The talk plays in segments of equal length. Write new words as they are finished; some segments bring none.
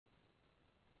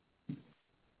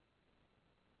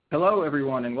Hello,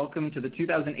 everyone, and welcome to the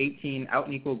 2018 Out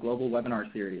and Equal Global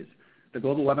Webinar Series. The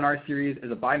Global Webinar Series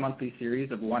is a bi-monthly series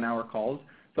of one-hour calls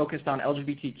focused on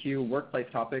LGBTQ workplace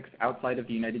topics outside of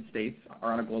the United States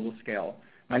or on a global scale.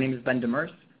 My name is Ben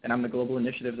Demers, and I'm the Global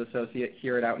Initiatives Associate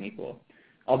here at Out and Equal.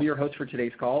 I'll be your host for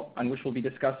today's call, on which we'll be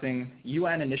discussing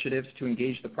UN initiatives to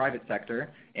engage the private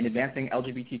sector in advancing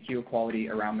LGBTQ equality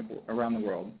around the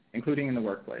world, including in the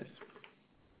workplace.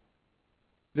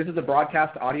 This is a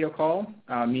broadcast audio call,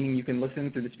 meaning you can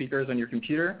listen through the speakers on your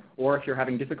computer, or if you're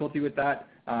having difficulty with that,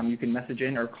 you can message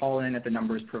in or call in at the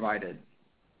numbers provided.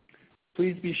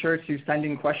 Please be sure to send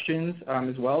in questions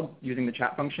as well using the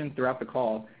chat function throughout the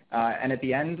call. And at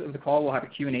the end of the call, we'll have a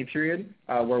Q&A period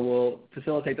where we'll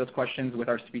facilitate those questions with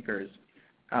our speakers.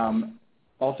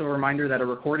 Also a reminder that a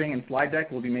recording and slide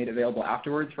deck will be made available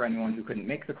afterwards for anyone who couldn't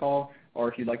make the call, or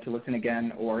if you'd like to listen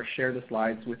again or share the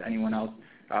slides with anyone else,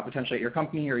 potentially at your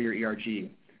company or your ERG.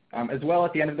 As well,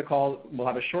 at the end of the call, we'll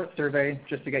have a short survey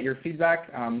just to get your feedback.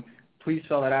 Please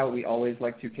fill that out. We always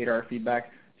like to cater our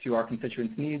feedback to our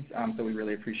constituents' needs, so we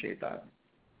really appreciate that.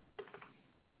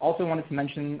 Also wanted to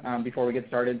mention, before we get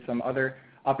started, some other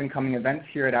up-and-coming events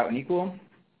here at Out and Equal.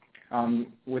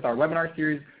 With our webinar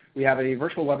series, we have a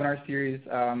virtual webinar series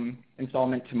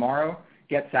installment tomorrow,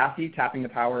 Get Sassy, Tapping the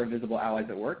Power of Visible Allies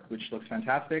at Work, which looks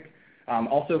fantastic.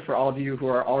 Also, for all of you who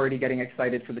are already getting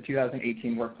excited for the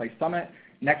 2018 Workplace Summit,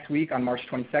 next week on March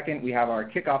 22nd, we have our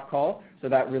kickoff call. So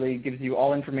that really gives you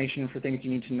all information for things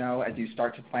you need to know as you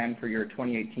start to plan for your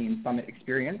 2018 Summit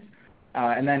experience.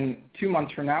 And then 2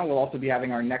 months from now, we'll also be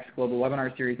having our next Global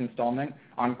Webinar Series installment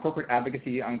on corporate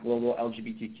advocacy on global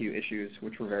LGBTQ issues,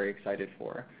 which we're very excited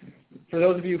for. For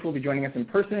those of you who will be joining us in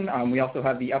person, we also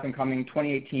have the up-and-coming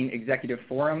 2018 Executive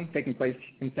Forum taking place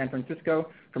in San Francisco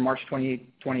from March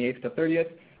 28th to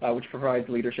 30th, which provides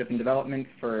leadership and development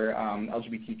for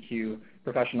LGBTQ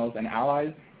professionals and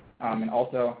allies. And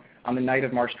also, on the night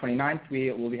of March 29th,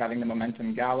 we will be having the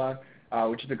Momentum Gala,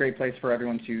 which is a great place for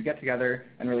everyone to get together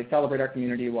and really celebrate our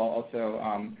community while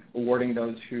also awarding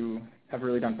those who have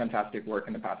really done fantastic work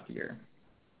in the past year.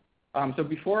 So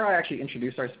before I actually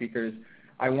introduce our speakers,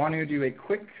 I want to do a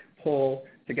quick poll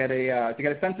to get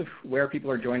a sense of where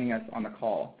people are joining us on the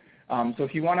call. So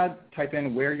if you want to type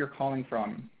in where you're calling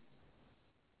from.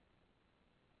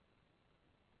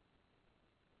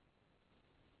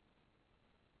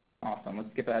 Awesome. Let's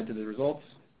skip ahead to the results.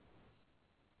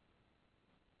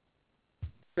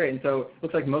 Great, and so it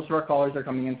looks like most of our callers are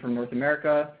coming in from North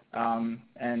America,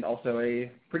 and also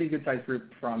a pretty good sized group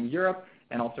from Europe,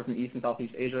 and also from East and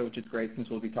Southeast Asia, which is great since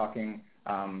we'll be talking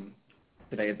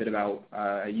today a bit about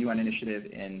a UN initiative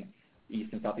in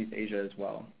East and Southeast Asia as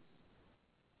well.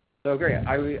 So great,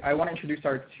 I want to introduce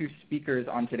our two speakers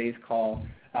on today's call,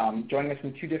 joining us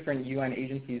from two different UN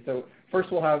agencies. So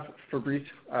first we'll have Fabrice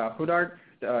Houdart,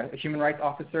 a Human Rights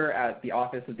Officer at the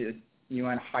Office of the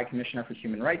UN High Commissioner for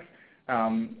Human Rights.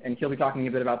 And he'll be talking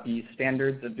a bit about the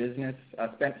standards of business,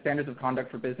 standards of conduct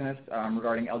for business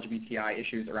regarding LGBTI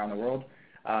issues around the world.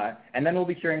 And then we'll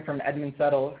be hearing from Edmund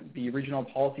Settle, the Regional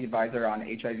Policy Advisor on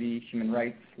HIV, Human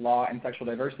Rights, Law, and Sexual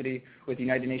Diversity with the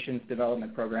United Nations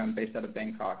Development Program based out of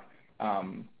Bangkok.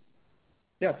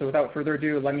 So without further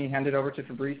ado, let me hand it over to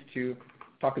Fabrice to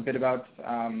talk a bit about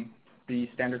the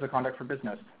standards of conduct for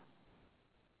business.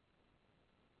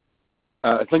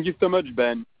 Thank you so much,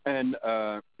 Ben, and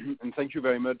thank you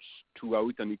very much to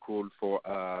Out and Equal for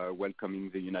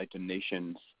welcoming the United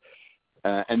Nations.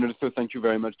 And also thank you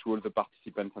very much to all the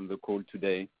participants on the call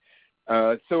today.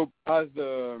 So as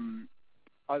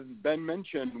Ben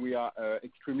mentioned, we are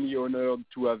extremely honored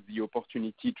to have the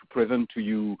opportunity to present to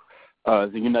you the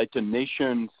United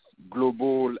Nations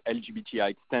Global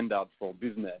LGBTI Standards for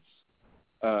Business.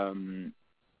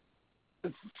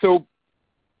 So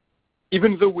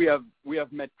even though we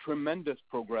have made tremendous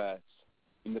progress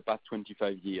in the past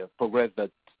 25 years, progress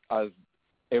that, as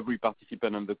every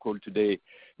participant on the call today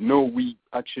know, we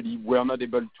actually were not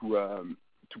able to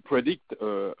predict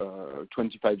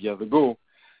 25 years ago,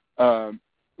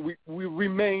 we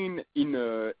remain in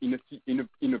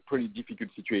a pretty difficult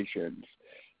situation,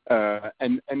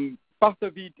 and part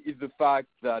of it is the fact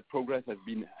that progress has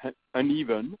been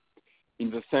uneven, in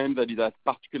the sense that it has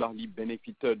particularly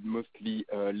benefited mostly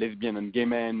lesbian and gay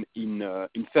men in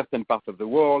certain parts of the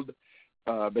world,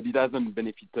 but it hasn't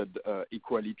benefited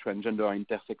equally transgender and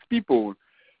intersex people.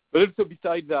 But also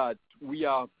besides that, we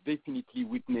are definitely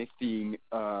witnessing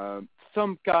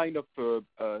some kind of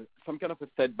a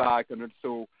setback, and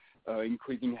also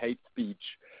increasing hate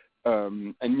speech.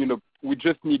 And we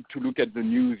just need to look at the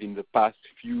news in the past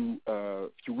few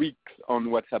weeks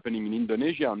on what's happening in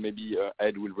Indonesia, and maybe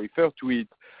Ed will refer to it,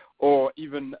 or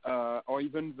even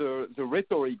the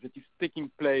rhetoric that is taking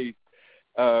place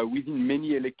within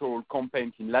many electoral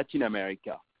campaigns in Latin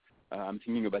America. I'm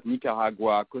thinking about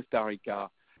Nicaragua, Costa Rica,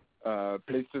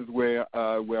 places where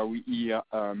we hear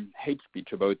hate speech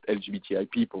about LGBTI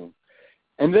people.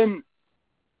 And then,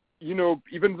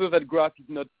 even though that graph is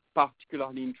not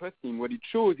particularly interesting, what it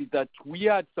shows is that we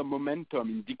had some momentum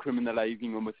in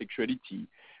decriminalizing homosexuality,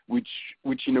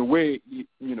 which in a way,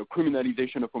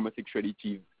 criminalization of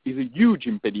homosexuality is a huge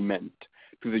impediment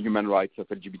to the human rights of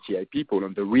LGBTI people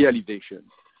and the realization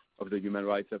of the human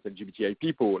rights of LGBTI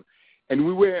people. And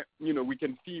we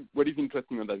can see what is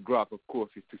interesting on that graph, of course,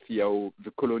 is to see how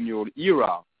the colonial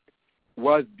era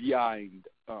was behind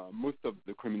most of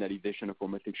the criminalization of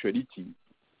homosexuality.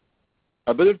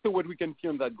 But also what we can see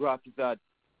on that graph is that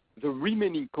the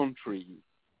remaining countries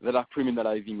that are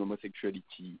criminalizing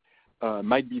homosexuality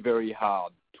might be very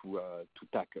hard to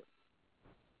tackle.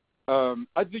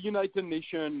 At the United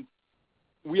Nations,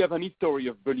 we have an history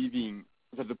of believing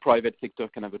that the private sector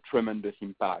can have a tremendous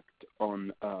impact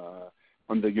on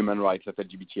the human rights of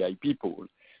LGBTI people.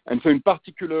 And so in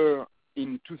particular,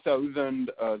 in 2000,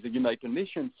 the United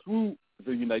Nations, through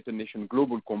the United Nations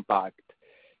Global Compact,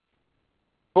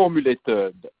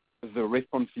 formulated the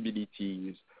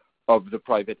responsibilities of the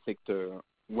private sector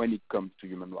when it comes to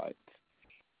human rights.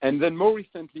 And then more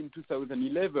recently, in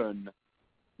 2011,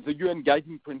 the UN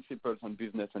Guiding Principles on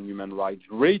Business and Human Rights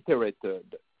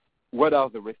reiterated what are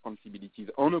the responsibilities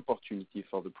and opportunities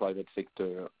for the private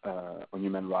sector on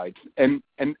human rights. And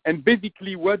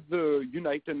basically what the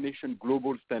United Nations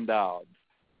Global Standards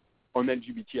on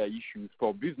LGBTI issues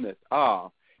for business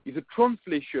are is a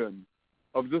translation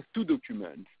of those two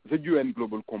documents, the UN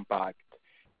Global Compact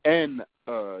and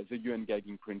the UN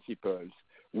Guiding Principles,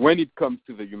 when it comes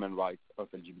to the human rights of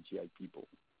LGBTI people.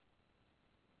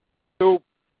 So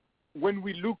when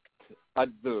we looked at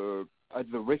the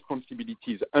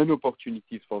responsibilities and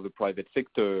opportunities for the private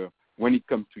sector when it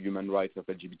comes to human rights of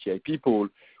LGBTI people,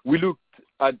 we looked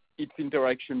at its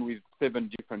interaction with 7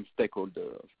 different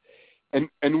stakeholders.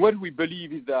 And what we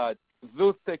believe is that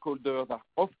those stakeholders are,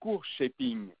 of course,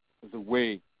 shaping the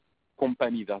way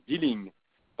companies are dealing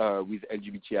with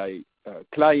LGBTI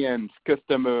clients,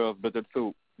 customers, but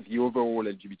also the overall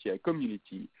LGBTI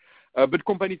community. But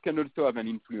companies can also have an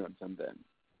influence on them.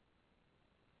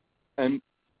 And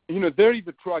there is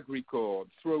a track record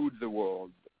throughout the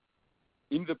world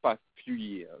in the past few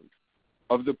years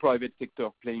of the private sector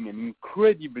playing an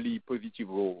incredibly positive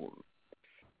role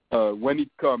when it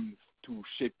comes to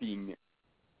shaping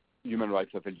human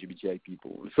rights of LGBTI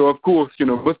people. So, of course,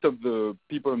 most of the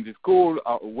people on this call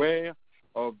are aware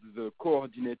of the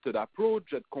coordinated approach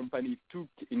that companies took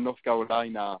in North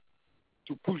Carolina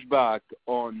to push back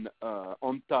on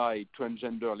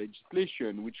anti-transgender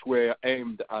legislation, which were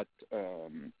aimed at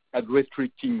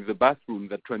restricting the bathroom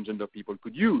that transgender people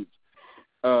could use.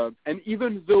 And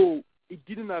even though it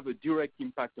didn't have a direct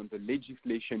impact on the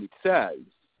legislation itself,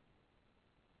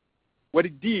 what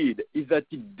it did is that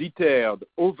it deterred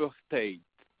other states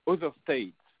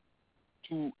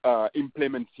to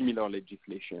implement similar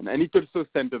legislation. And it also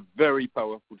sent a very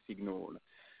powerful signal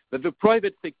that the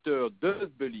private sector does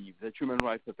believe that human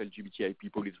rights of LGBTI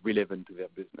people is relevant to their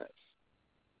business.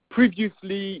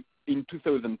 Previously, in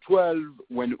 2012,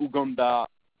 when Uganda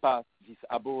passed this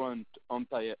abhorrent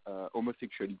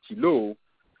anti-homosexuality law,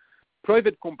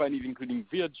 private companies, including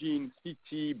Virgin,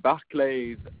 Citi,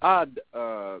 Barclays, had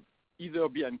either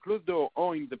behind closed door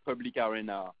or in the public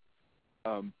arena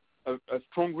a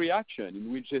strong reaction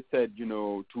in which they said,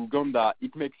 to Uganda,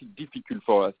 it makes it difficult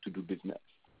for us to do business.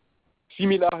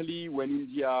 Similarly, when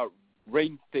India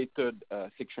reinstated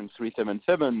Section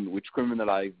 377, which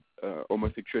criminalized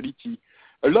homosexuality,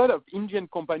 a lot of Indian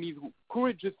companies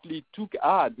courageously took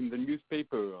ads in the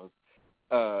newspapers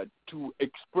to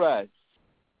express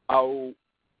how,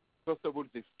 first of all,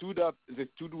 they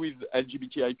stood with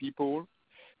LGBTI people,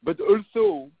 but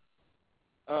also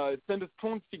send a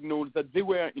strong signal that they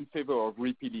were in favor of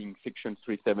repealing Section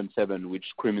 377, which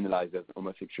criminalizes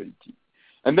homosexuality.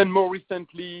 And then more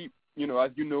recently,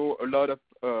 as you know, a lot of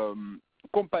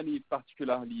companies,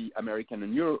 particularly American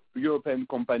and European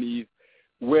companies,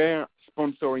 were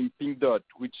sponsoring Pink Dot,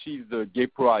 which is the gay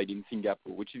pride in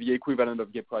Singapore, which is the equivalent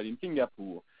of gay pride in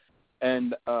Singapore.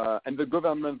 And the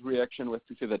government's reaction was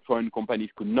to say that foreign companies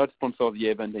could not sponsor the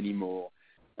event anymore.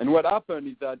 And what happened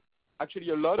is that actually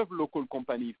a lot of local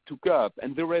companies took up,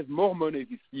 and they raised more money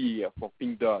this year for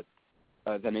Pink Dot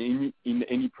than in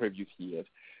any previous years.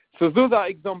 So those are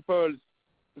examples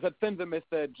that send the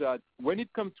message that when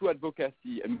it comes to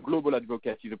advocacy and global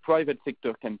advocacy, the private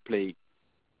sector can play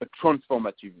a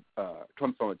transformative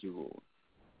role.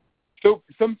 So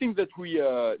something that we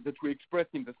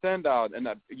expressed in the standard, and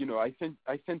I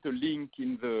sent a link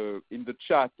in the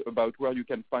chat about where you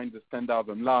can find the standard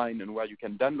online and where you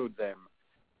can download them.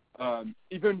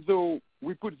 Even though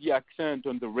we put the accent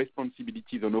on the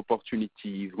responsibilities and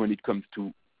opportunities when it comes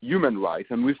to human rights,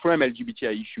 and we frame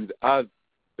LGBTI issues as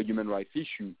a human rights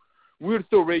issue, we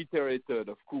also reiterated,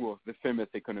 of course, the famous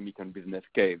economic and business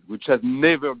case, which has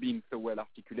never been so well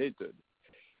articulated.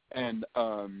 And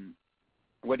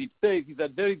what it says is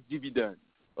that there is dividend,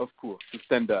 of course, to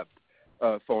stand up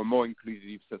for a more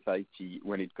inclusive society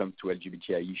when it comes to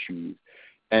LGBTI issues.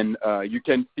 And you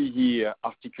can see here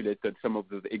articulated some of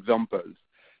those examples.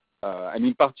 And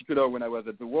in particular, when I was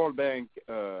at the World Bank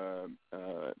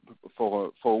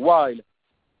for a while,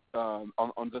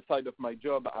 on the side of my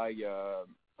job,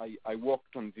 I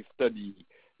worked on this study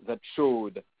that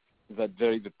showed that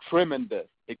there is a tremendous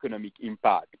economic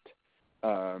impact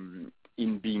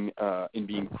in being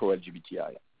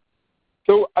pro-LGBTI.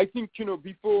 So I think,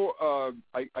 before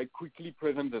I quickly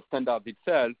present the standard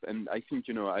itself, and I think,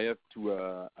 I have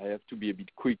to be a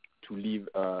bit quick to leave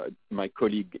my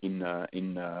colleague in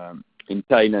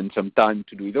Thailand some time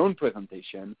to do his own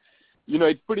presentation.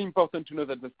 It's pretty important to know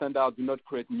that the standards do not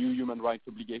create new human rights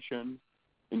obligations.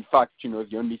 In fact,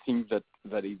 the only thing that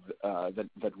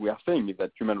we are saying is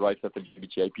that human rights of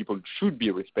LGBTI people should be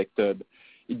respected.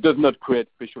 It does not create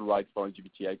special rights for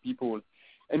LGBTI people.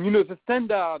 And, the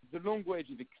standard, the language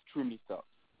is extremely soft.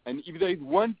 And if there is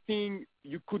one thing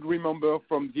you could remember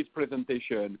from this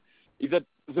presentation, is that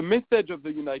the message of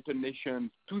the United Nations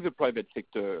to the private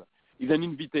sector is an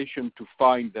invitation to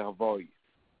find their voice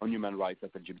on human rights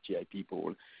of LGBTI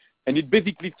people. And it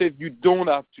basically says you don't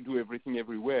have to do everything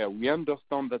everywhere. We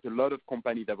understand that a lot of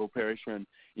companies have operations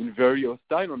in very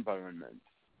hostile environments.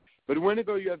 But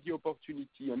whenever you have the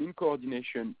opportunity and in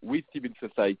coordination with civil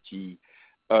society,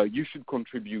 you should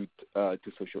contribute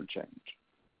to social change.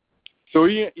 So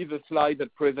here is a slide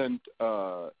that presents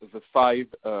the 5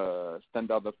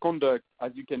 standards of conduct.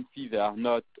 As you can see, they are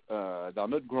not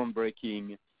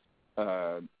groundbreaking.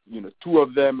 2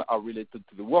 of them are related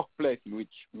to the workplace, in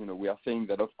which we are saying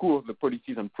that, of course, the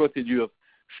policies and procedures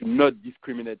should not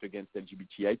discriminate against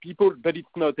LGBTI people, but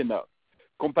it's not enough.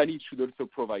 Companies should also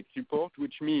provide support,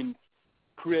 which means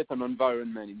create an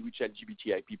environment in which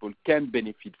LGBTI people can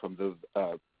benefit from those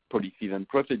policies and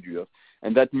procedures.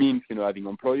 And that means, having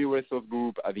employee resource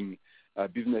group, having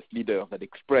business leaders that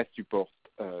express support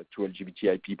to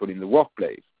LGBTI people in the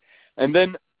workplace. And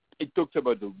then it talks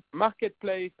about the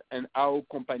marketplace and how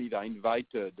companies are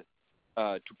invited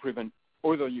to prevent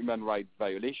other human rights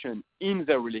violations in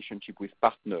their relationship with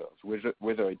partners,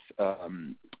 whether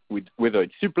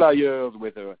it's suppliers,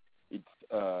 whether it's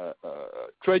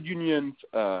trade unions.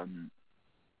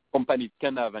 Companies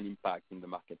can have an impact in the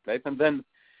marketplace. And then,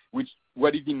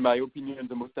 what is, in my opinion,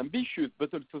 the most ambitious,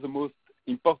 but also the most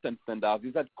important standard,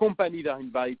 is that companies are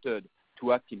invited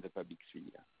to act in the public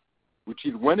sphere, which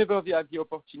is whenever they have the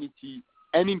opportunity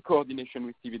and in coordination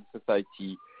with civil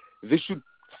society, they should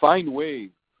find ways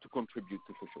to contribute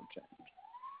to social change.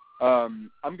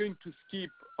 I'm going to skip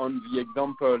on the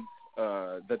examples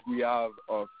that we have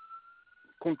of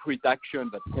concrete action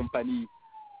that companies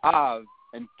have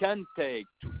and can take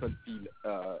to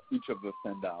fulfill each of the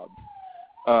standards.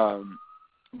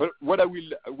 But what I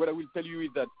will tell you is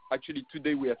that actually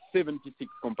today we have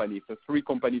 76 companies, so 3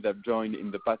 companies have joined in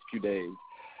the past few days.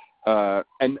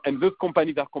 And those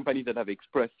companies are companies that have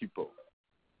expressed support.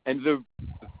 And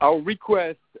our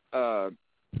request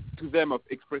to them of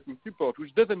expressing support,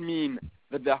 which doesn't mean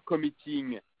that they are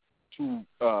committing to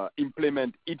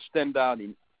implement each standard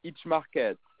in each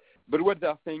market, but what they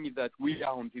are saying is that we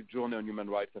are on this journey on human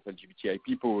rights of LGBTI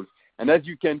people. And as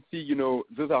you can see,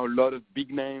 those are a lot of big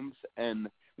names. And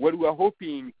what we are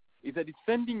hoping is that it's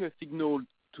sending a signal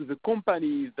to the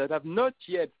companies that have not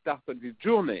yet started this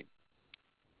journey,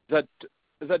 that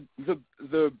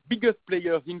the biggest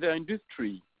players in their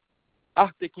industry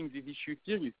are taking this issue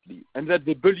seriously and that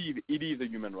they believe it is a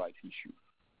human rights issue.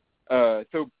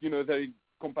 So, there is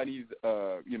companies,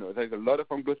 there's a lot of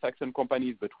Anglo-Saxon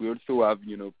companies, but we also have,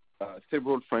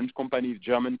 several French companies,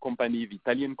 German companies,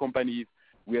 Italian companies.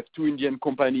 We have 2 Indian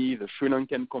companies, a Sri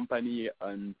Lankan company,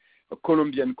 and a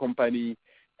Colombian company.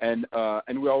 And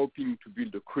we are hoping to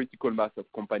build a critical mass of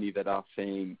companies that are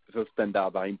saying those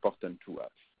standards are important to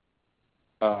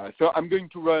us. So I'm going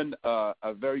to run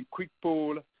a very quick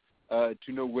poll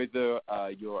to know whether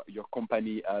your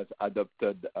company has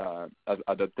adopted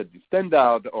the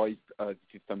standard, or if this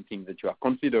is something that you are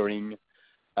considering.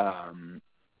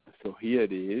 So here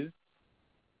it is.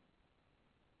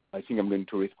 I think I'm going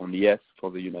to respond yes for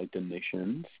the United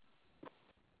Nations.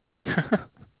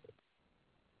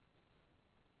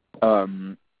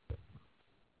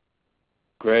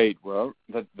 Great. Well,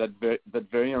 that's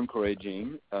very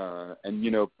encouraging.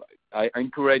 And I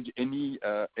encourage any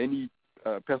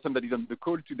person that is on the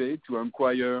call today to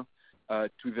inquire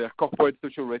to their corporate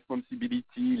social responsibility,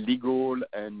 legal,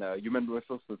 and human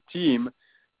resources team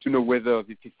to know whether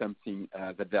this is something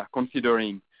that they are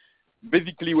considering.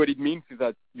 Basically, what it means is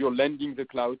that you're lending the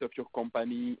clout of your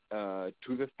company to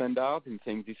the standard and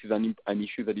saying this is an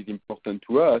issue that is important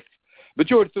to us, but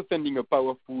you're also sending a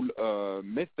powerful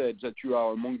message that you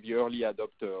are among the early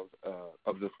adopters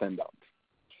of the standard.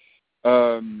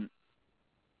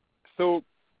 So,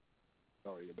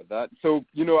 sorry about that. So,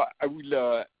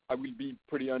 I will be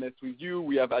pretty honest with you.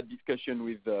 We have had discussion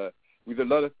with a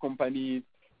lot of companies.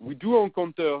 We do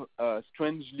encounter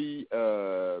strangely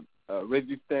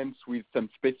resistance with some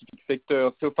specific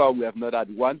sectors. So far, we have not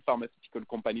had one pharmaceutical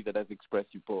company that has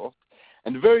expressed support.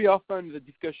 And very often, the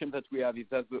discussion that we have is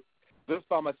that those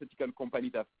pharmaceutical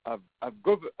companies have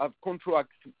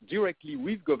contracts directly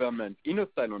with government in a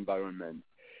hostile environment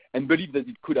and believe that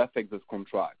it could affect those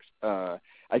contracts. I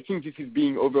think this is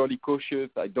being overly cautious.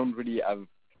 I don't really have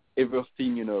ever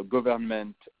seen,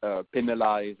 government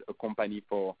penalize a company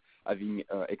for having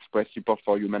expressed support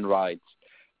for human rights.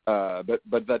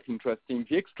 But that's interesting.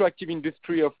 The extractive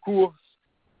industry, of course,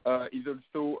 is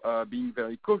also being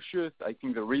very cautious. I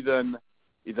think the reason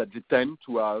is that they tend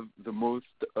to have the most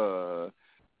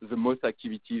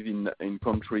activities in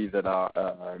countries that are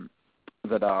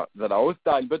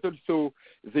hostile, but also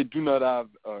they do not have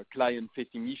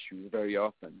client-facing issues very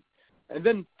often. And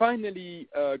then finally,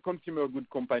 consumer good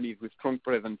companies with strong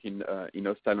presence in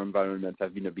hostile environments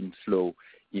have been a bit slow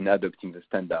in adopting the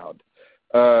standard.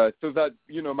 So that,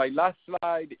 my last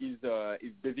slide is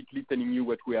basically telling you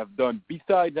what we have done.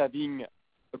 Besides having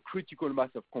a critical mass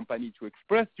of companies to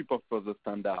express support for the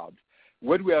standard,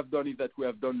 what we have done is that we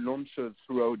have done launches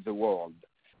throughout the world.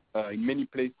 In many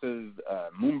places,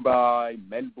 Mumbai,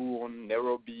 Melbourne,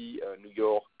 Nairobi, New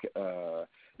York,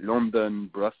 London,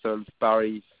 Brussels,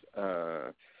 Paris,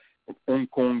 Hong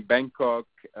Kong, Bangkok,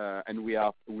 and we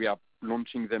are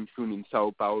launching them soon in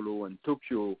Sao Paulo and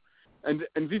Tokyo. And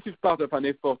this is part of an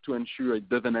effort to ensure it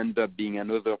doesn't end up being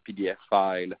another PDF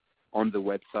file on the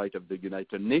website of the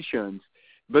United Nations,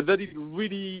 but that it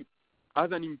really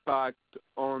has an impact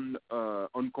on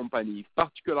companies,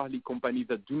 particularly companies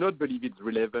that do not believe it's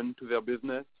relevant to their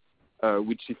business,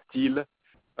 which is still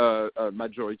a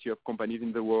majority of companies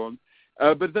in the world.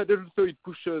 But that also it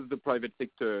pushes the private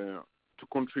sector to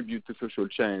contribute to social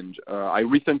change. I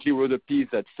recently wrote a piece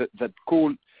that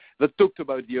talked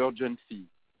about the urgency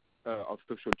of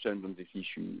social change on these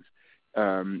issues.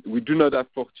 We do not have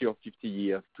 40 or 50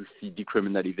 years to see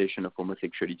decriminalization of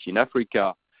homosexuality in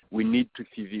Africa. We need to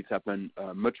see this happen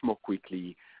much more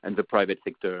quickly, and the private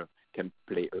sector can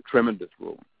play a tremendous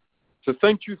role. So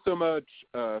thank you so much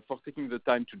for taking the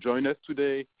time to join us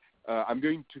today. I'm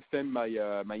going to send my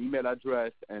email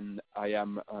address, and I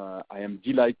am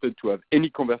delighted to have any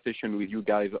conversation with you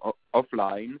guys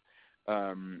offline.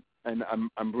 And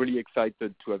I'm really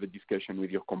excited to have a discussion with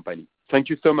your company. Thank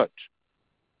you so much.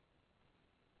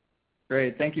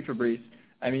 Great. Thank you, Fabrice.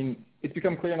 I mean, it's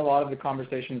become clear in a lot of the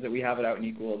conversations that we have at Out and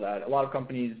Equal that a lot of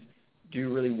companies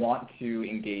do really want to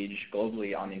engage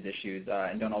globally on these issues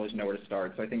and don't always know where to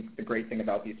start. So I think the great thing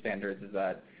about these standards is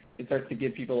that it starts to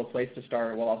give people a place to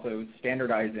start while also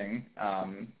standardizing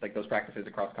those practices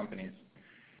across companies.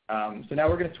 So now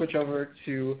we're going to switch over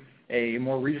to a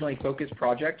more regionally focused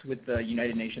project with the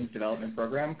United Nations Development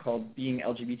Program called Being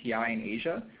LGBTI in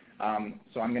Asia.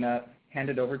 So I'm going to hand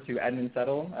it over to Edmund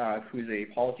Settle, who's a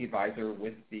policy advisor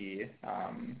with the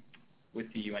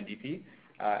UNDP.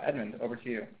 Edmund, over to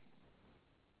you.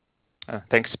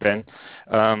 Thanks, Ben,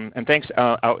 and thanks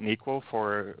Out and Equal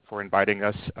for inviting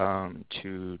us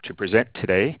to present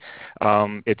today.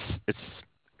 It's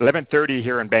 11:30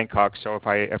 here in Bangkok, so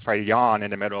if I yawn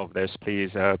in the middle of this,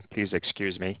 please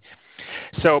excuse me.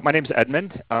 So my name is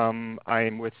Edmund.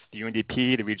 I'm with the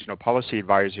UNDP, the Regional Policy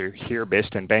Advisor here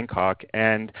based in Bangkok,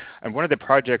 and one of the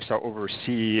projects I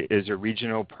oversee is a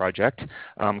regional project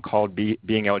called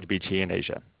Being LGBT in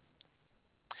Asia.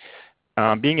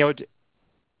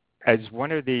 As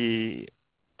one of the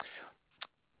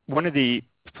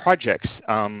projects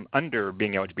under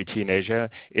Being LGBT in Asia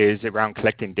is around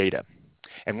collecting data.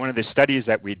 And one of the studies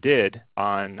that we did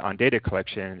on data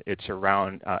collection, it's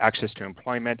around access to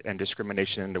employment and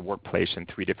discrimination in the workplace in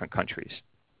 3 different countries.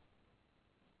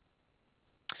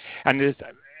 And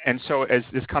and so as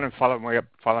this kind of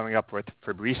following up what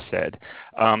Fabrice said,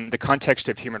 the context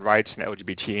of human rights and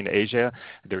LGBT in Asia,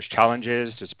 there's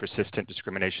challenges, there's persistent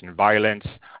discrimination and violence,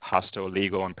 hostile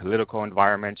legal and political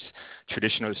environments,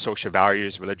 traditional social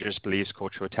values, religious beliefs,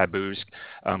 cultural taboos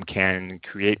can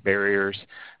create barriers.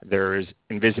 There's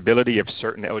invisibility of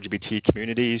certain LGBT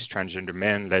communities, transgender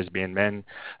men, lesbian men,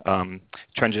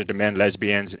 transgender men,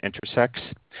 lesbians, and intersex.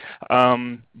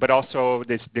 But also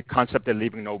the concept of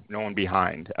leaving no one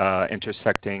behind,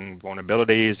 intersecting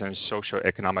vulnerabilities and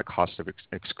socioeconomic costs of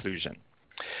exclusion.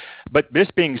 But this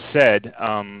being said,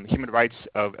 human rights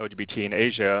of LGBT in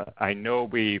Asia, I know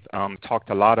we've talked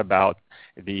a lot about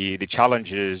the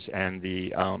challenges and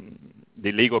the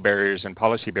legal barriers and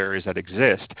policy barriers that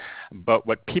exist. But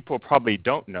what people probably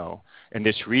don't know in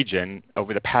this region,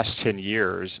 over the past 10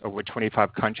 years, over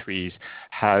 25 countries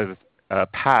have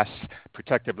passed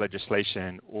protective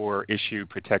legislation or issue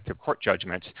protective court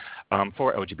judgments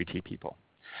for LGBT people.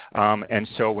 And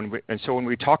so when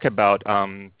we talk about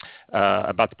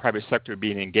the private sector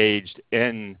being engaged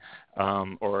in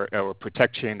or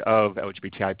protection of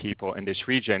LGBTI people in this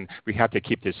region, we have to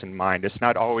keep this in mind. It's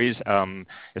not always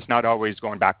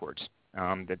going backwards.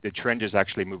 The trend is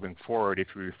actually moving forward. If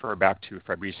we refer back to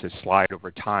Fabrice's slide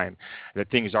over time, that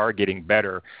things are getting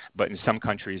better, but in some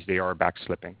countries they are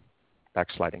backsliding.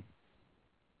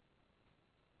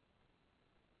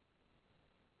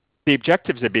 The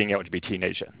objectives of being LGBT in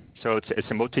Asia. So it's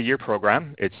a multi-year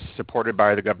program. It's supported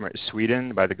by the government of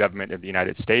Sweden, by the government of the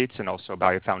United States, and also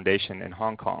by a foundation in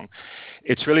Hong Kong.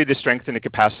 It's really to strengthen the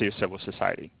capacity of civil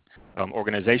society,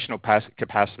 organizational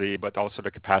capacity, but also the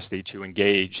capacity to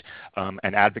engage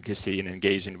in advocacy and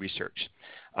engage in research.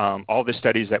 All the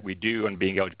studies that we do on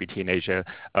being LGBT in Asia,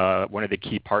 one of the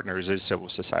key partners is civil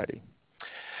society.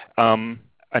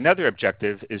 Another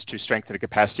objective is to strengthen the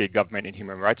capacity of government and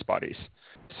human rights bodies.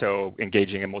 So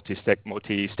engaging in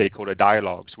multi-stakeholder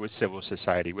dialogues with civil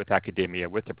society, with academia,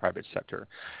 with the private sector,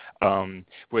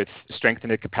 with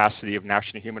strengthening the capacity of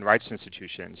national human rights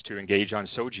institutions to engage on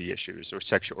SOGI issues or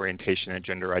sexual orientation and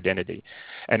gender identity,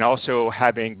 and also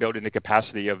building the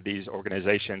capacity of these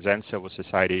organizations and civil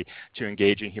society to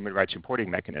engage in human rights reporting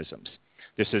mechanisms.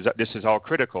 This is all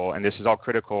critical, and this is all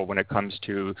critical when it comes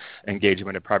to engagement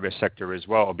in the private sector as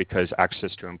well, because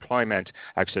access to employment,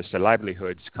 access to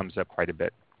livelihoods comes up quite a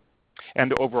bit.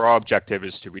 And the overall objective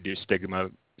is to reduce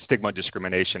stigma,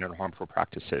 discrimination, and harmful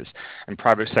practices. And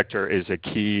private sector is a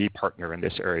key partner in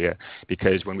this area,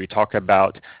 because when we talk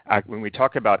about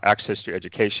access to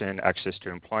education, access to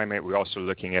employment, we're also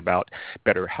looking about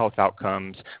better health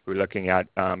outcomes. We're looking at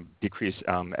decreased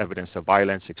evidence of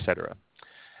violence, etc.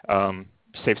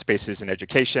 Safe spaces in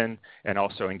education, and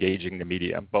also engaging the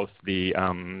media, both the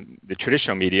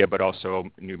traditional media, but also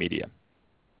new media.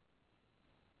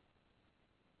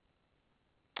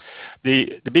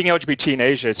 The Being LGBT in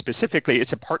Asia, specifically,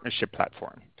 it's a partnership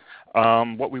platform.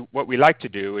 What we like to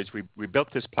do is we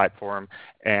built this platform,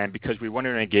 and because we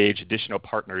wanted to engage additional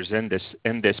partners in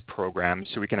this program,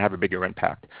 so we can have a bigger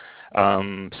impact.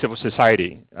 Civil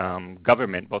society,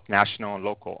 government, both national and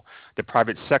local, the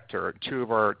private sector. Two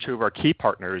of our key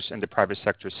partners in the private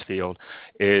sector's field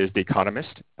is The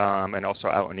Economist and also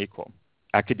Out and Equal.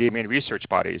 Academia and research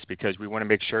bodies, because we want to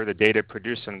make sure the data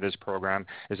produced in this program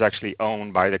is actually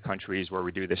owned by the countries where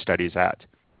we do the studies at.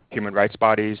 Human rights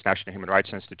bodies, national human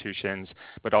rights institutions,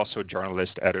 but also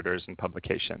journalists, editors, and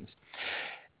publications.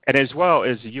 And as well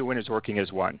as the UN is working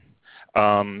as one.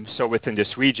 So within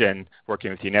this region,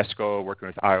 working with UNESCO, working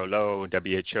with ILO,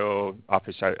 WHO,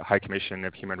 Office of High Commission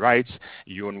of Human Rights,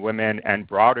 UN Women, and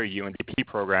broader UNDP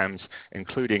programs,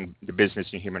 including the Business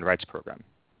and Human Rights Program.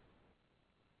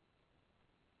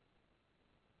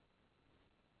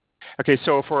 Okay,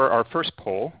 so for our first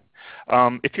poll,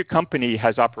 if your company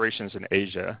has operations in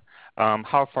Asia,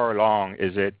 how far along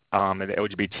is it in the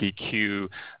LGBTQ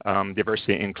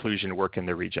diversity and inclusion work in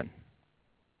the region?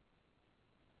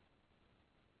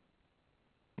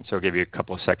 So I'll give you a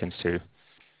couple of seconds to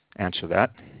answer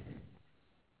that.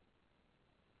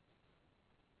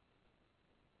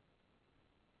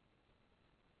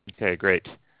 Okay, great.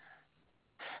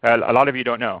 A lot of you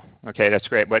don't know. Okay, that's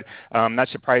great. But not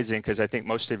surprising, because I think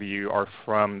most of you are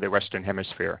from the Western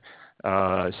Hemisphere.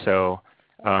 So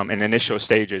in initial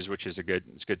stages, which is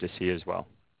it's good to see as well.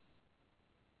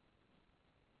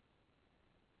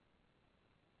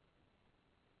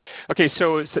 Okay,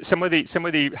 so some of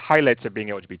the highlights of being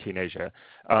LGBT in Asia.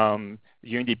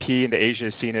 UNDP in the Asia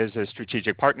is seen as a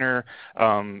strategic partner.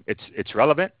 It's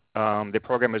relevant. The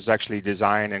program is actually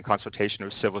designed in consultation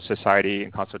with civil society,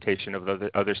 in consultation of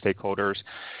other stakeholders.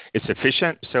 It's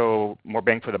efficient, so more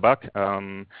bang for the buck,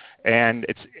 and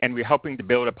we're helping to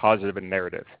build a positive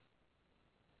narrative.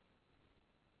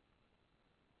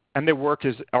 And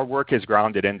our work is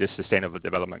grounded in the Sustainable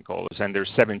Development Goals, and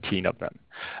there's 17 of them.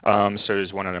 So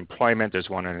there's one on employment, there's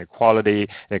one on equality,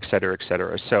 et cetera, et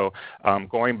cetera. So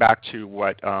going back to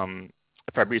what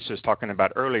Fabrice was talking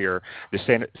about earlier,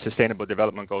 the Sustainable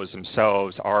Development Goals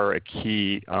themselves are a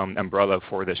key umbrella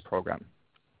for this program.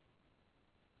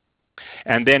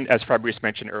 And then, as Fabrice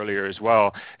mentioned earlier as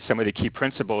well, some of the key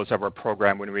principles of our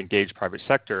program when we engage private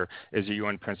sector is the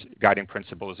UN Guiding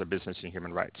Principles of Business and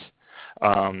Human Rights.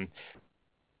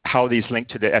 How these link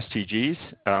to the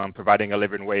SDGs, providing a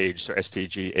living wage, so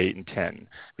SDG 8 and 10,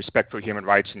 respect for human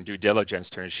rights and due diligence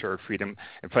to ensure freedom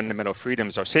and fundamental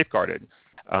freedoms are safeguarded,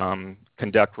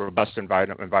 conduct robust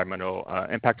environmental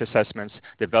impact assessments,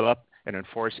 develop and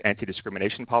enforce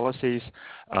anti-discrimination policies,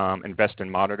 invest in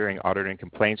monitoring, auditing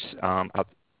complaints out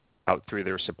through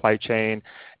their supply chain,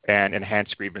 and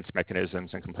enhance grievance mechanisms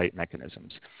and complaint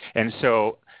mechanisms. And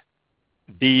so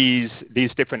these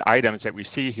different items that we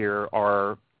see here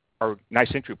are nice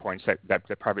entry points that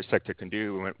the private sector can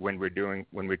do when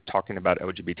we're talking about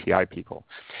LGBTI people.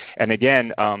 And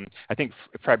again, I think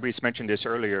Fabrice mentioned this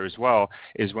earlier as well,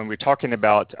 is when we're talking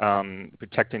about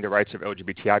protecting the rights of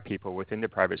LGBTI people within the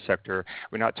private sector,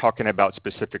 we're not talking about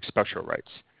specific special rights.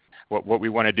 What we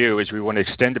want to do is we want to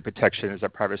extend the protections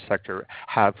that private sector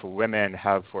have for women,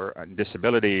 have for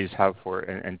disabilities, have for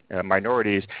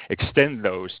minorities, extend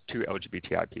those to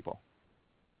LGBTI people.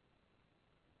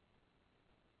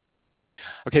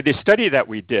 Okay, the study that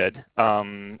we did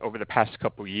over the past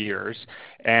couple years,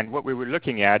 and what we were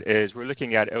looking at is we're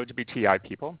looking at LGBTI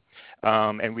people,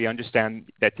 and we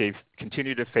understand that they've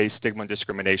continued to face stigma and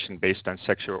discrimination based on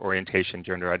sexual orientation,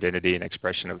 gender identity, and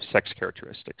expression of sex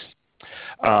characteristics.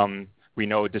 We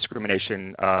know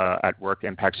discrimination at work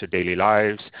impacts their daily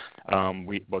lives,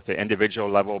 both at the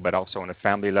individual level, but also on a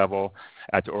family level.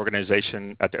 At the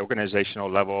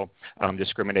organizational level,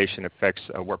 discrimination affects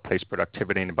workplace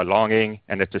productivity and belonging,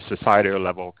 and at the societal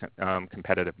level,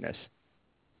 competitiveness.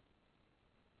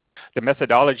 The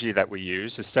methodology that we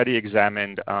used, the study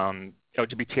examined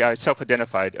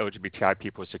self-identified LGBTI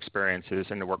people's experiences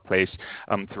in the workplace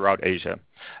throughout Asia.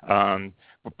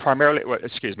 Primarily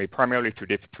through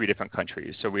three different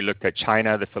countries. So we looked at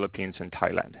China, the Philippines, and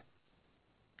Thailand.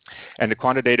 And the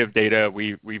quantitative data,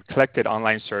 we've collected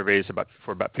online surveys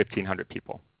for about 1,500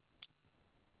 people.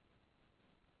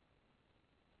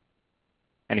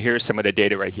 And here's some of the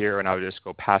data right here, and I'll just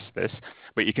go past this.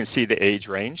 But you can see the age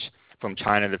range from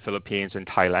China, the Philippines, and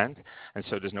Thailand. And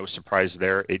so there's no surprise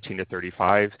there. 18 to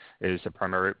 35 is the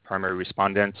primary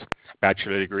respondents.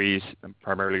 Bachelor degrees,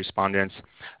 primary respondents.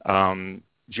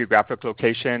 Geographic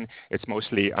location, it's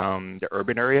mostly the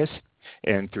urban areas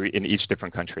in each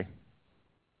different country.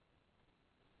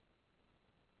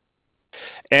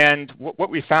 And what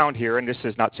we found here, and this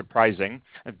is not surprising,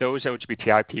 those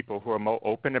LGBTI people who are more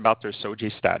open about their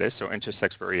SOGI status, so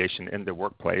intersex variation in the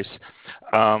workplace,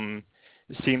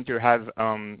 seem to have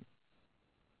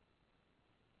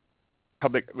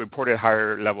reported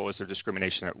higher levels of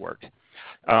discrimination at work.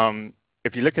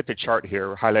 If you look at the chart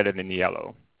here, highlighted in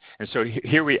yellow, and so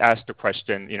here we asked the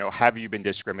question, have you been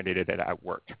discriminated at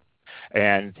work?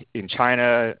 And in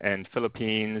China and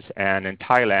Philippines and in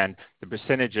Thailand, the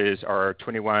percentages are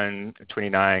 21,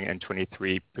 29, and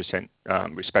 23%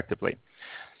 respectively.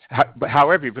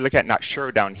 However, if you look at not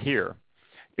sure down here,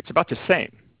 it's about the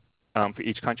same for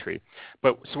each country.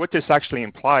 So what this actually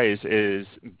implies is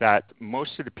that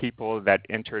most of the people that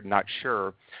entered not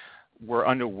sure were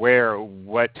unaware of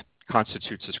what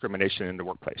constitutes discrimination in the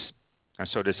workplace. And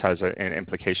so this has an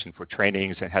implication for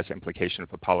trainings and has an implication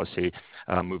for policy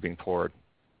moving forward.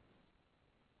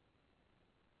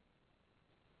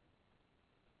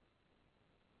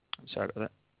 Sorry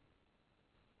about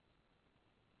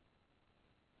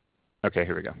that. Okay,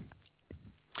 here we go.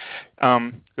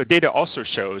 The data also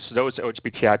shows those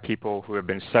LGBTI people who have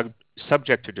been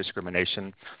subject to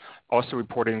discrimination also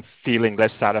reporting feeling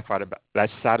less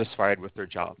satisfied with their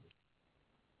job.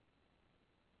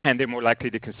 And they're more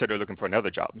likely to consider looking for another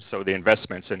job. So the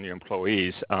investments in your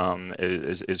employees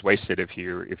is wasted if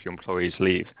your employees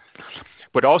leave.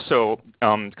 But also,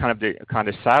 kind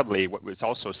of sadly, what was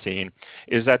also seen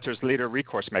is that there's later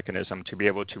recourse mechanism to be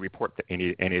able to report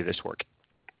any of this work.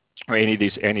 or any of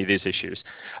these issues.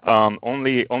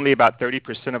 Only about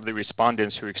 30% of the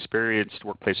respondents who experienced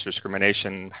workplace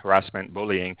discrimination, harassment,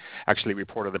 bullying actually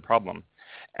reported the problem.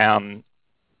 And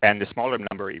the smaller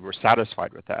number were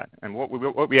satisfied with that. And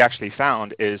what we actually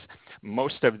found is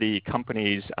most of the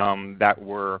companies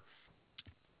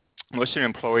most of the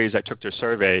employees that took their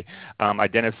survey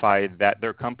identified that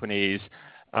their companies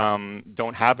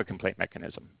don't have a complaint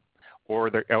mechanism, or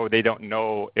they don't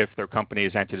know if their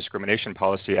company's anti-discrimination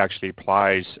policy actually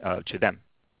applies to them.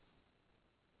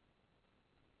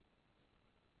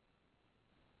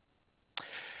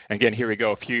 Again, here we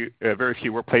go. Very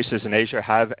few workplaces in Asia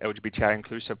have LGBTI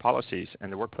inclusive policies in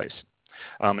the workplace.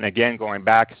 And again, going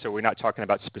back, so we're not talking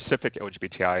about specific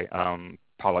LGBTI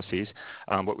policies,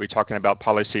 but we're talking about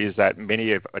policies that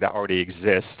that already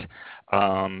exist,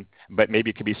 but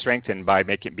maybe could be strengthened by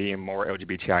being more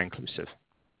LGBTI inclusive.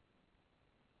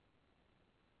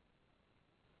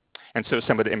 And so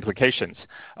some of the implications.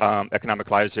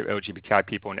 Economic lives of LGBTI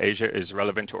people in Asia is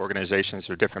relevant to organizations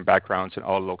with different backgrounds in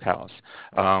all locales.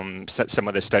 Some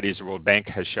of the studies the World Bank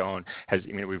has shown,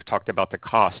 we've talked about the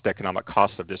economic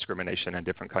cost of discrimination in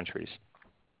different countries.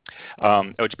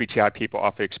 LGBTI people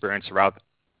often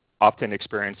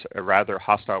experience a rather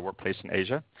hostile workplace in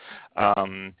Asia.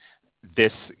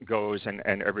 This goes in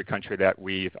every country that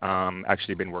we've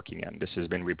actually been working in. This has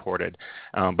been reported.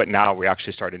 But now we're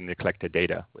actually starting to collect the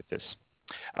data with this.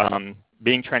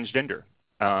 Being transgender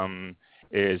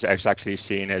is actually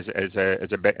seen as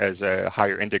a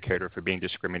higher indicator for being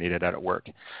discriminated at work.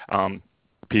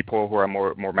 People who are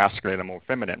more masculine and more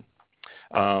feminine.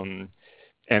 And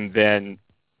then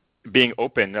being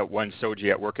open at one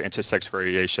SOGI at work, intersex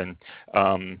variation,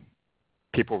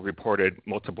 people reported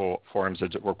multiple forms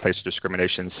of workplace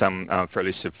discrimination, some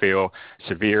fairly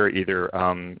severe, either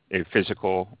a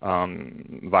physical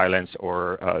violence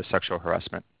or sexual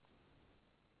harassment.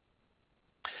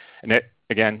 And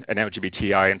again, an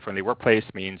LGBTI and friendly workplace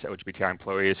means LGBTI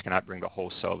employees cannot bring the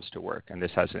whole selves to work, and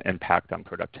this has an impact on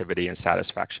productivity and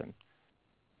satisfaction.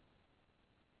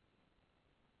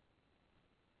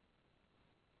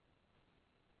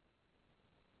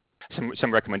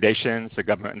 Some recommendations: the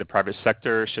government and the private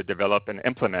sector should develop and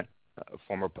implement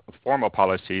formal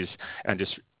policies and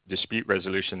dispute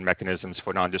resolution mechanisms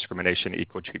for non-discrimination,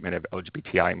 equal treatment of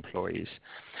LGBTI employees.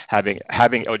 Having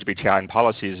LGBTI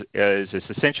policies is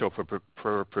essential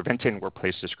for preventing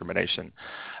workplace discrimination.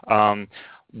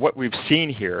 What we've seen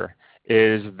here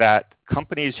is that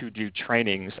companies who do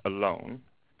trainings alone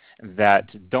that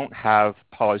don't have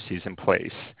policies in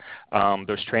place,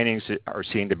 those trainings are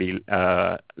seen to be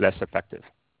less effective.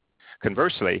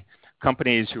 Conversely,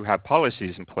 companies who have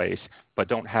policies in place but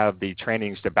don't have the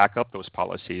trainings to back up those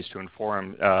policies, to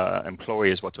inform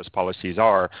employees what those policies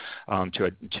are,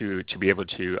 to be able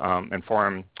to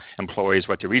inform employees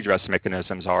what the redress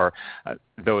mechanisms are,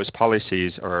 those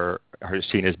policies are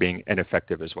seen as being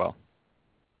ineffective as well.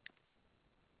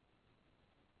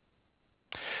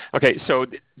 Okay, so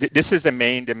this is the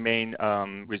main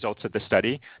results of the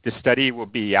study. The study will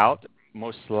be out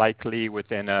most likely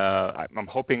within, I'm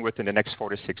hoping within the next 4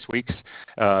 to 6 weeks.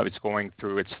 It's going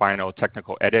through its final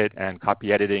technical edit and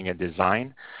copy editing and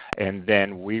design. And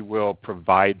then we will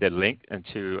provide the link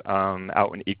to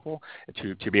Out and Equal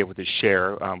to be able to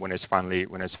share when it's finally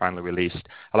released.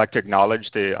 I'd like to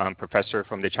acknowledge the professor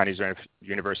from the Chinese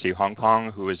University of Hong Kong,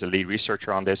 who is the lead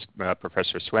researcher on this,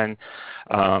 Professor Swen.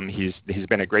 He's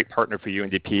been a great partner for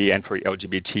UNDP and for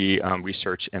LGBT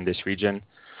research in this region.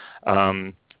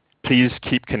 Please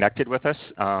keep connected with us.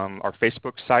 Our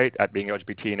Facebook site at Being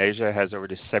LGBT in Asia has over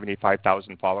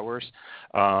 75,000 followers.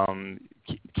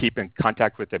 Keep in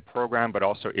contact with the program, but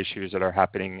also issues that are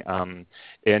happening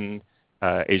in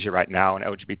Asia right now in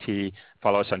LGBT.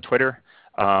 Follow us on Twitter,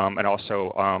 and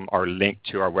also our link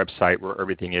to our website where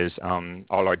everything is,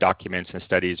 all our documents and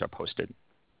studies are posted.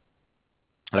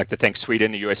 I'd like to thank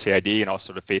Sweden, the USAID, and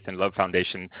also the Faith and Love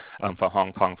Foundation for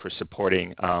Hong Kong for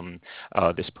supporting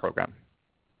this program.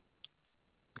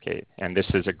 Okay, and this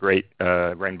is a great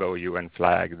rainbow UN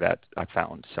flag that I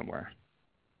found somewhere.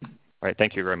 All right,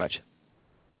 thank you very much.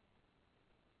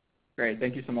 Great,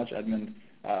 thank you so much, Edmund.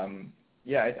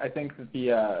 Yeah, I think that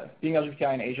the being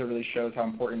LGBTI in Asia really shows how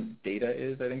important data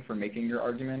is, I think, for making your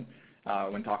argument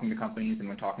when talking to companies and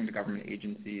when talking to government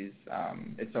agencies.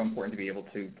 It's so important to be able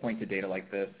to point to data like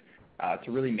this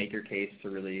to really make your case, to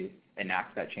really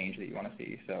enact that change that you want to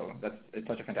see. So it's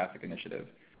such a fantastic initiative.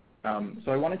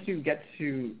 So I wanted to get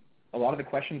to a lot of the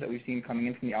questions that we've seen coming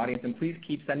in from the audience, and please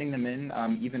keep sending them in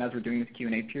even as we're doing this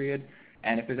Q&A period.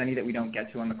 And if there's any that we don't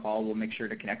get to on the call, we'll make sure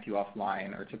to connect you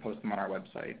offline or to post them on our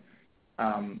website.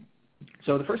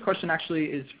 So the first question actually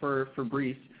is for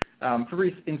Fabrice.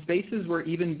 Fabrice, in spaces where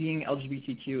even being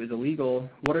LGBTQ is illegal,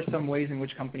 what are some ways in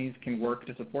which companies can work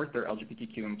to support their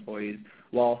LGBTQ employees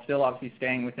while still obviously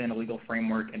staying within a legal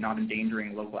framework and not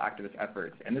endangering local activist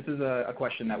efforts? And this is a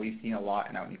question that we've seen a lot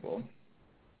in Out and Equal.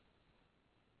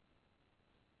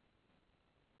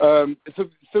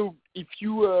 So if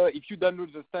you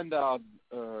download the standard,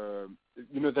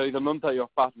 there is an entire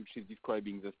part which is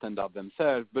describing the standard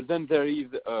themselves, but then there is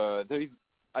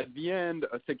at the end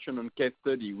a section on case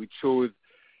study which shows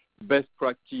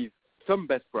some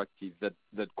best practice that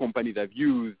companies have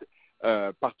used,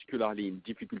 particularly in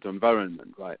difficult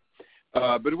environments, right?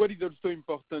 But what is also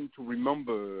important to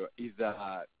remember is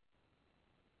that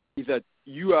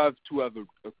you have to have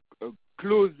a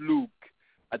close look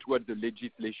at what the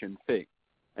legislation says.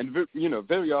 And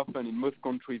very often in most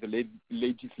countries, the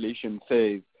legislation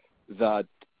says that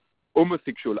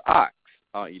homosexual acts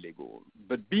are illegal,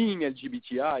 but being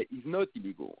LGBTI is not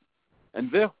illegal.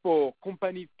 And therefore,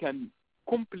 companies can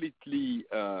completely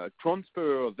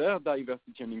transfer their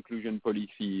diversity and inclusion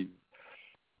policies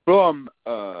from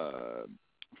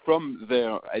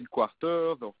their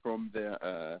headquarters or from their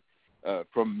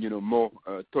more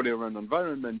tolerant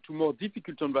environment to more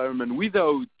difficult environment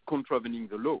without contravening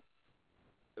the law.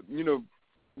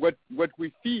 What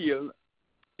we feel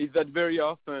is that very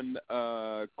often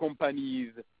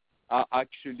companies are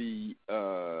actually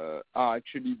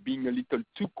being a little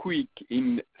too quick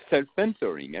in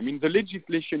self-censoring. I mean, the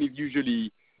legislation is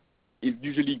usually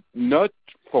not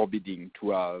forbidding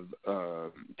to have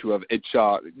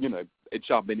HR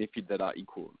benefits that are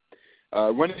equal.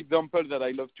 One example that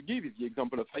I love to give is the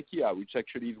example of IKEA, which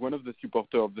actually is one of the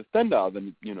supporters of the standard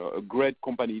and a great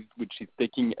company which is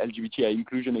taking LGBTI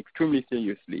inclusion extremely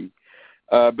seriously.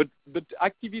 But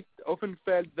activists often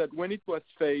felt that when it was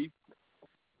faced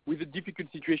with a difficult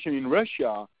situation in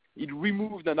Russia, it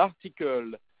removed an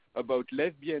article about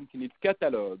lesbians in its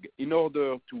catalog in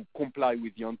order to comply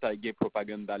with the anti-gay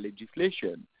propaganda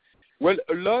legislation. Well,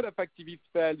 a lot of activists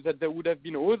felt that there would have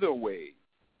been other ways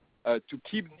to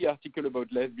keep the article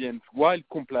about lesbians while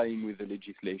complying with the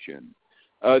legislation.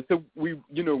 So we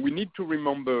need to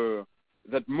remember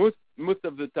that most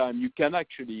of the time you can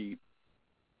actually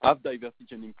have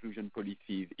diversity and inclusion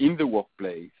policies in the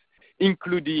workplace,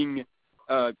 including,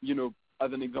 as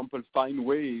an example, find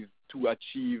ways to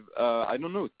achieve,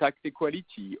 tax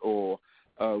equality or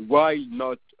while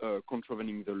not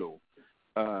contravening the law.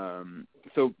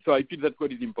 So I feel that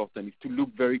what is important is to look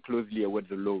very closely at what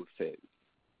the law says.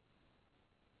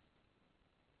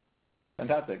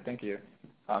 Fantastic, thank you.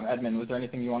 Edmund, was there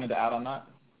anything you wanted to add on that?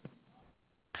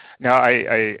 No, I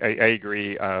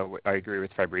agree. I agree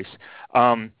with Fabrice.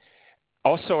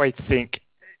 Also, I think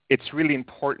it's really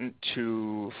important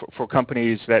for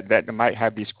companies that might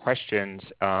have these questions,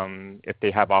 if they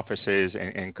have offices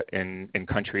in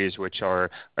countries which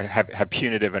have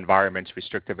punitive environments,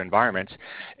 restrictive environments,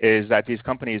 is that these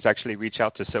companies actually reach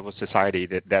out to civil society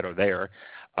that are there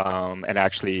and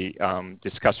actually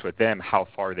discuss with them how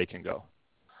far they can go.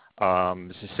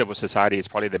 Civil society is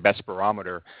probably the best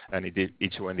barometer in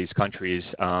each one of these countries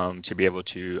to be able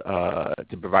to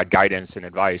provide guidance and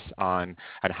advice on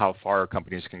how far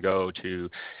companies can go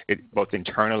both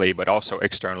internally but also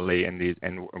externally in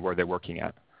where they're working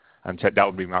at. So that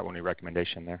would be my only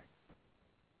recommendation there.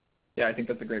 Yeah, I think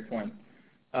that's a great point.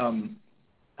 Edmund,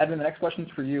 the next question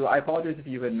is for you. I apologize if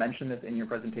you had mentioned this in your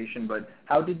presentation, but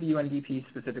how did the UNDP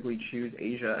specifically choose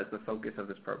Asia as the focus of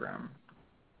this program?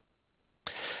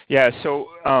 Yeah, so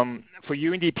for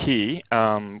UNDP,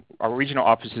 our regional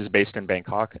office is based in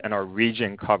Bangkok, and our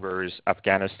region covers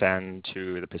Afghanistan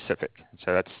to the Pacific.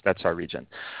 So that's our region.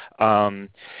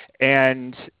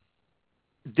 And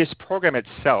this program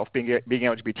itself, being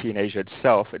LGBT in Asia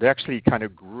itself, it actually kind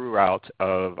of grew out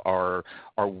of our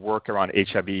work around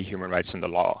HIV, human rights, and the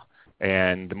law.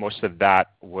 And most of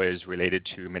that was related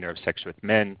to manner of sex with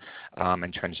men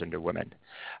and transgender women.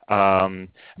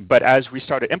 But as we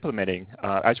started implementing,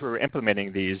 as we were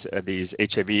implementing these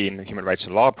HIV and human rights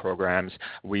and law programs,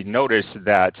 we noticed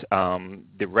that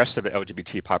the rest of the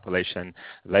LGBT population,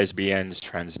 lesbians,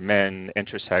 trans men,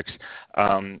 intersex,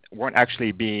 weren't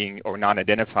actually being, or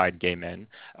non-identified gay men,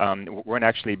 weren't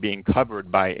actually being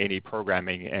covered by any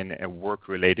programming and work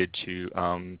related to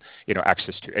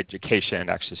access to education,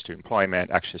 access to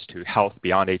employment, access to health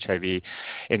beyond HIV.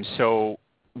 And so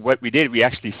what we did, we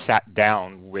actually sat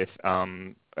down with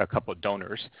a couple of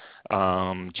donors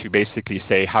to basically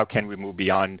say, how can we move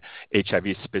beyond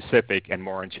HIV specific and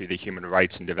more into the human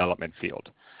rights and development field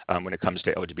when it comes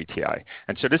to LGBTI.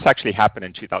 And so this actually happened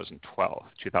in 2012,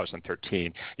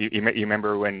 2013. You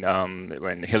remember when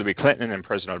Hillary Clinton and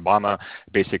President Obama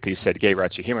basically said gay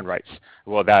rights are human rights.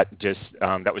 Well, that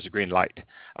was a green light.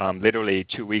 Literally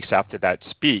 2 weeks after that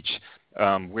speech,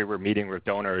 we were meeting with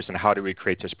donors and how do we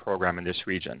create this program in this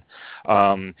region.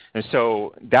 And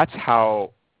so that's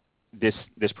how this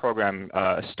program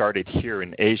started here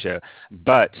in Asia,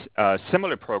 but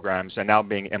similar programs are now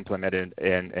being implemented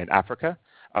in Africa.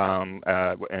 In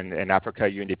Africa,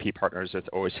 UNDP partners with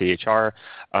OCHR.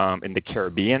 In the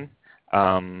Caribbean,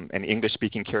 in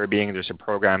English-speaking Caribbean, there's a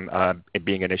program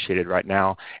being initiated right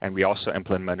now, and we also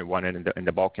implemented one in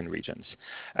the Balkan regions.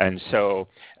 And so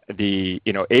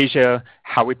Asia,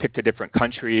 how we pick the different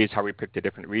countries, how we pick the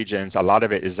different regions, a lot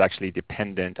of it is actually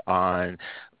dependent on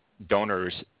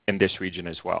donors in this region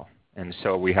as well. And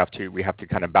so we have to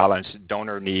kind of balance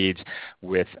donor needs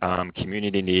with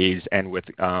community needs and with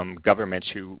governments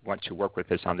who want to work with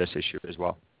us on this issue as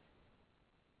well.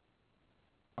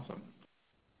 Awesome.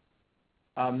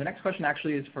 The next question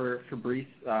actually is for Fabrice.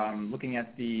 Looking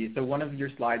at so one of your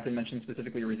slides had mentioned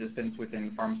specifically resistance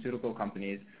within pharmaceutical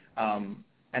companies.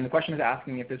 And the question is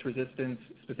asking if this resistance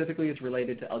specifically is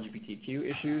related to LGBTQ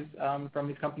issues from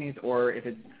these companies, or if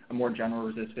it's a more general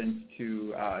resistance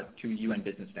to UN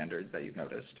business standards that you've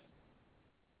noticed.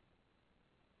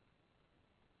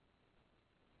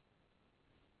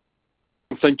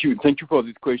 Thank you for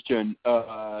this question.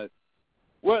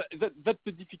 Well, that's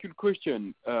a difficult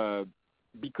question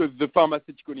because the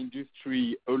pharmaceutical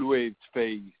industry always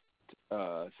faced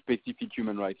specific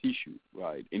human rights issues,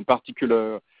 right? In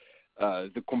particular,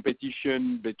 the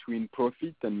competition between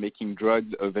profit and making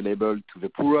drugs available to the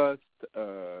poorest,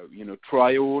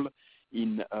 trial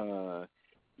in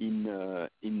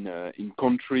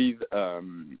countries,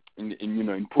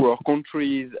 in poorer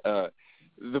countries.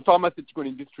 The pharmaceutical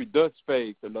industry does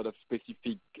face a lot of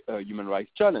specific human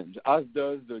rights challenge, as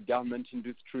does the garment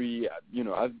industry,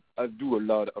 as do a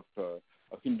lot of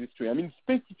industry. I mean,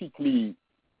 specifically.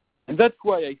 And that's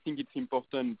why I think it's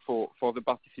important for the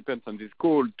participants on this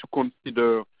call to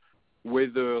consider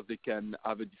whether they can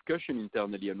have a discussion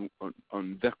internally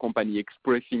on their company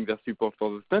expressing their support for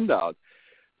the standard.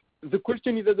 The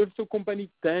question is that also companies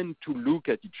tend to look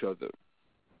at each other.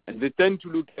 And they tend to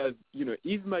look at,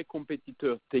 is my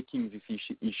competitor taking this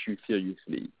issue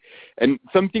seriously? And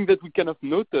something that we kind of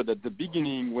noted at the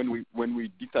beginning when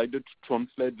we decided to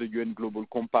translate the UN Global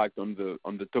Compact on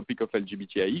the topic of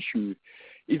LGBTI issues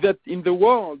is that in the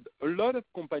world, a lot of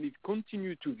companies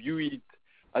continue to view it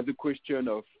as a question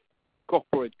of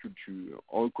corporate culture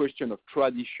or a question of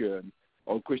tradition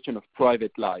or a question of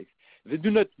private life. They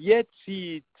do not yet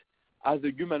see it as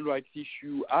a human rights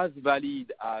issue as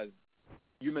valid as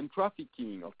human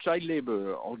trafficking or child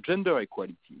labor or gender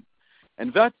equality.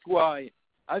 And that's why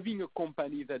having a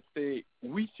company that say,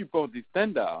 we support this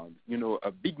standard,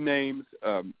 big names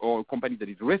or a company that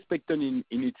is respected in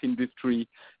its industry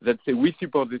that say, we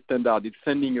support this standard, it's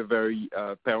sending a very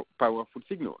powerful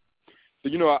signal.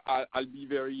 So, I'll be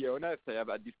very honest. I have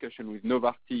a discussion with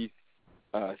Novartis,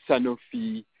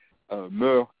 Sanofi,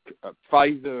 Merck,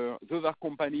 Pfizer. Those are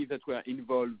companies that were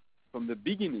involved from the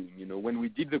beginning, when we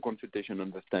did the consultation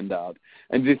on the standard,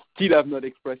 and they still have not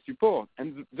expressed support.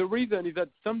 And the reason is that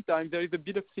sometimes there is a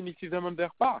bit of cynicism on their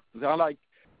part. They're like,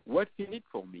 what's in it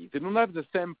for me? They don't have the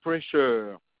same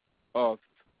pressure of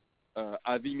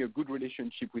having a good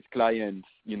relationship with clients,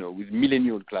 with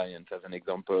millennial clients as an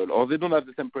example, or they don't have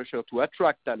the same pressure to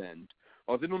attract talent,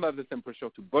 or they don't have the same pressure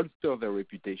to bolster their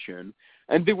reputation,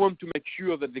 and they want to make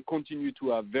sure that they continue to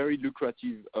have very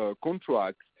lucrative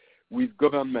contracts with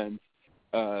governments,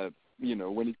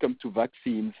 when it comes to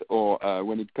vaccines or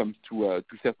when it comes to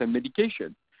certain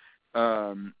medication.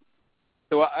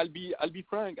 So I'll be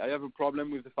frank. I have a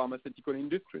problem with the pharmaceutical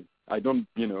industry. I don't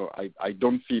feel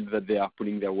that they are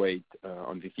pulling their weight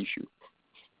on this issue.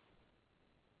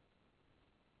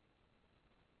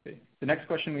 Okay. The next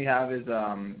question we have is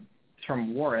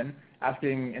from Warren,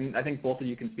 asking, and I think both of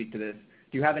you can speak to this.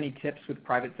 Do you have any tips with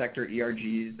private sector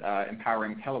ERGs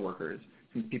empowering teleworkers,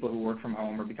 since people who work from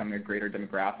home are becoming a greater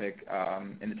demographic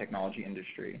in the technology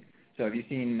industry? So have you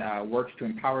seen works to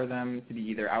empower them to be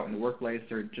either out in the workplace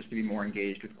or just to be more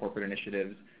engaged with corporate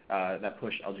initiatives that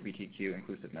push LGBTQ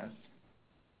inclusiveness?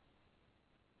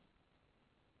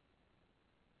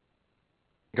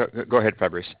 Go ahead,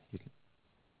 Fabrice.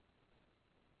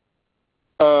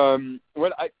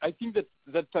 Well, I think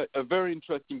that's a very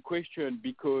interesting question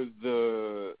because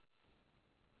the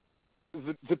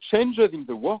changes in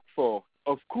the workforce,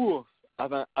 of course,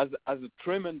 has a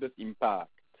tremendous impact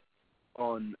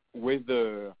on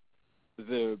whether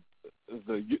the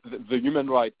human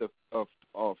rights of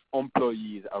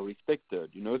employees are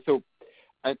respected. So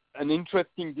an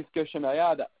interesting discussion I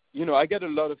had. I get a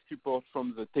lot of support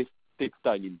from the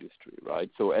textile industry, right?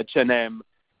 So H&M,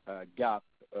 Gap,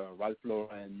 Ralph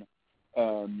Lauren,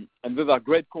 and those are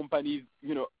great companies.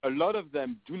 A lot of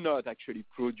them do not actually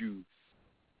produce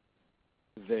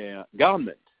their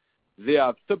garments. They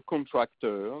have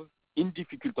subcontractors in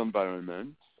difficult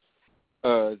environments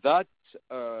that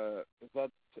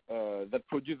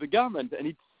produce the garment, and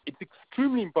it's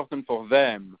extremely important for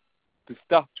them to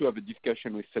start to have a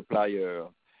discussion with suppliers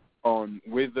on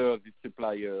whether the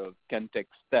suppliers can take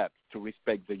steps to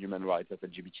respect the human rights of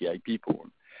LGBTI people.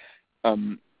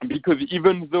 Because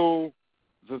even though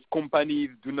those companies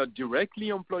do not directly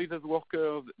employ those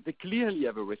workers, they clearly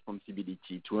have a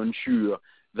responsibility to ensure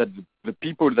that the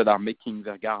people that are making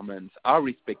their garments are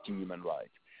respecting human rights.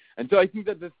 And so I think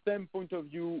that the same point of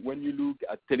view when you look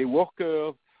at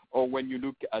teleworkers or when you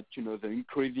look at the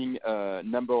increasing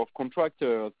number of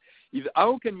contractors is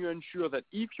how can you ensure that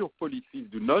if your policies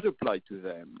do not apply to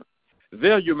them,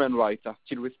 their human rights are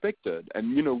still respected.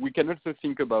 And we can also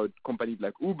think about companies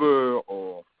like Uber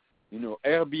or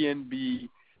Airbnb.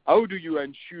 How do you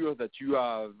ensure that you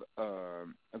have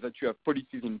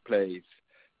policies in place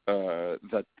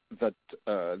that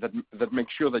make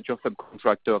sure that your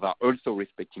subcontractors are also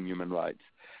respecting human rights?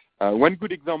 One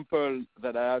good example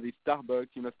that I have is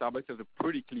Starbucks. Starbucks has a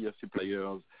pretty clear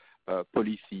suppliers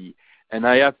policy, and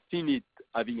I have seen it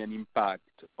having an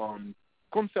impact on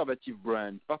conservative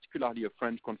brands, particularly a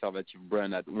French conservative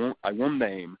brand I won't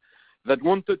name, that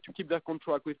wanted to keep their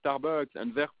contract with Starbucks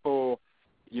and therefore,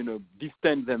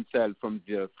 distance themselves from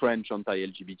the French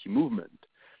anti-LGBT movement.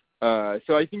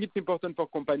 So I think it's important for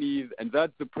companies, and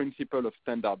that's the principle of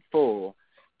Standard 4,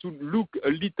 to look a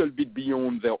little bit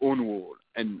beyond their own wall.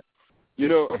 And,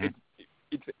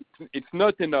 it's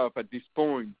not enough at this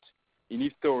point in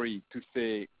history to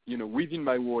say, within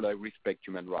my wall I respect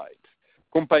human rights.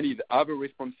 Companies have a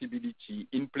responsibility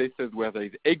in places where there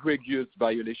is egregious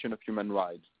violation of human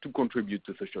rights to contribute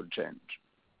to social change.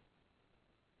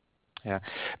 Yeah,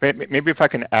 maybe if I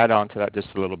can add on to that just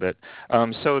a little bit.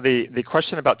 So the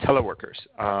question about teleworkers,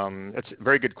 it's a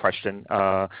very good question,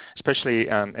 especially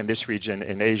in this region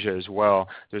in Asia as well.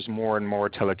 There's more and more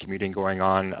telecommuting going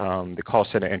on, the call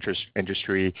center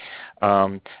industry.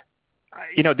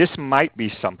 This might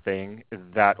be something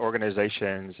that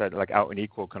organizations like Out and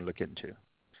Equal can look into.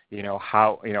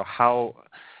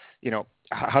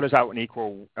 How does Out and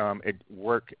Equal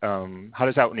work? How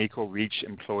does Out and Equal reach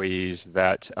employees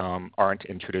that aren't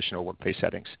in traditional workplace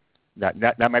settings?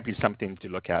 That might be something to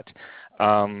look at.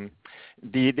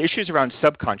 The issues around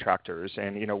subcontractors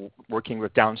and working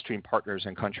with downstream partners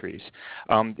in countries.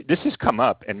 This has come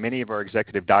up in many of our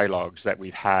executive dialogues that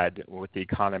we've had with the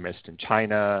economists in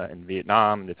China, and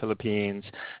Vietnam, the Philippines,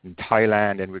 and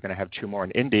Thailand, and we're going to have 2 more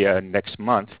in India next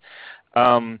month.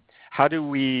 How do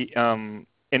we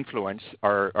influence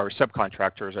our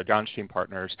subcontractors, our downstream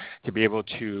partners, to be able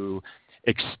to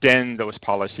extend those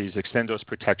policies, extend those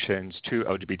protections to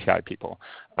LGBTI people?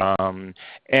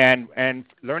 And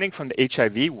learning from the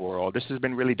HIV world, this has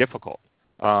been really difficult.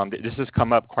 This has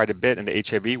come up quite a bit in the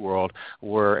HIV world,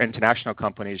 where international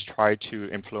companies try to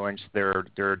influence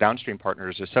their downstream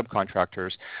partners, their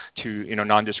subcontractors, to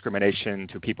non-discrimination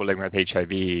to people living with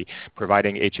HIV,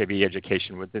 providing HIV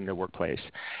education within the workplace.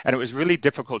 And it was really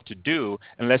difficult to do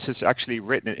unless it's actually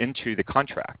written into the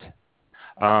contract.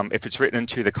 If it's written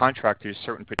into the contract, there's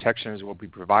certain protections will be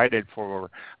provided for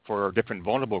different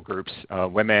vulnerable groups,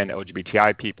 women,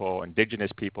 LGBTI people,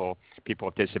 indigenous people, people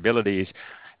with disabilities.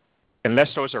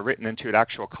 Unless those are written into the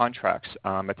actual contracts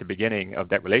at the beginning of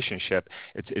that relationship,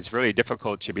 it's really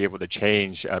difficult to be able to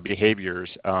change behaviors,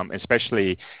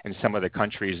 especially in some of the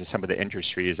countries and some of the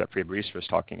industries that Fabrice was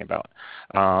talking about.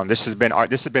 This has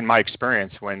been my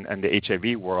experience in the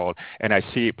HIV world, and I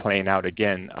see it playing out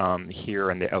again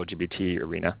here in the LGBT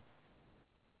arena.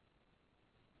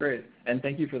 Great, and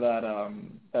thank you for that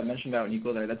mention about Out and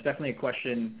Equal there. That's definitely a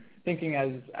question. Thinking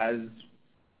as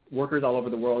workers all over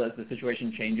the world, as the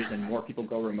situation changes and more people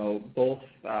go remote, both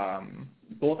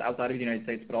outside of the United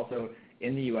States, but also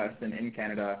in the U.S. and in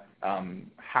Canada,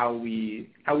 how we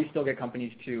still get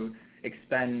companies to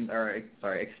extend their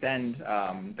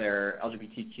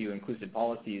LGBTQ inclusive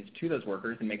policies to those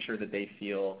workers and make sure that they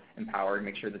feel empowered and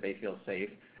make sure that they feel safe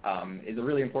is a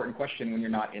really important question when you're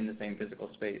not in the same physical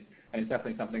space. And it's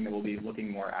definitely something that we'll be looking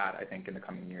more at, I think, in the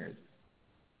coming years.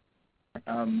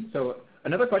 So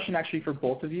another question actually for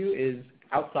both of you is,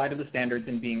 outside of the standards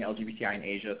in being LGBTI in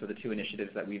Asia, so the 2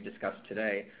 initiatives that we've discussed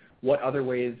today, what other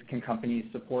ways can companies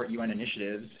support UN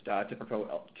initiatives to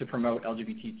promote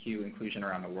LGBTQ inclusion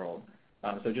around the world?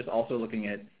 So just also looking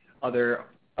at other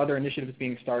initiatives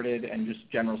being started and just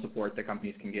general support that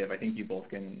companies can give. I think you both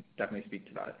can definitely speak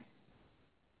to that.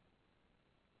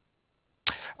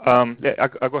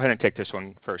 I'll go ahead and take this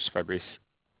one first, Fabrice.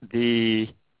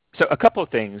 So a couple of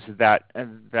things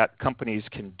that companies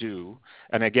can do,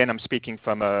 and again, I'm speaking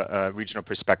from a regional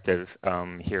perspective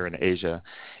here in Asia,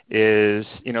 is,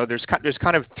 there's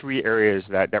kind of three areas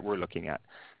that we're looking at.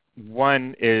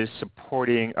 One is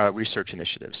supporting research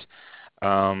initiatives,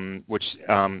 which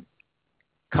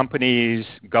companies,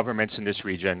 governments in this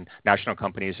region, national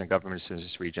companies and governments in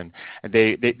this region,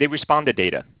 they respond to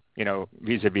data,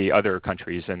 vis-a-vis other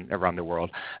countries and around the world.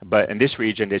 But in this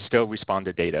region, they still respond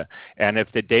to data. And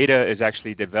if the data is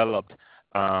actually developed,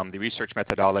 the research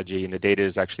methodology and the data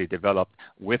is actually developed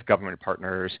with government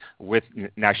partners, with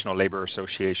national labor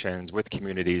associations, with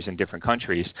communities in different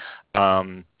countries,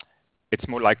 it's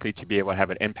more likely to be able to have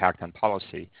an impact on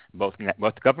policy, both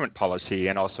government policy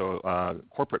and also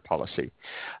corporate policy.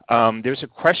 There's a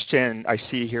question I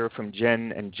see here from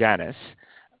Jen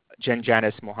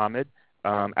Janice Mohammed,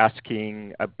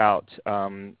 asking about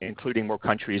including more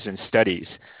countries in studies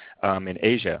in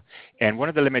Asia. And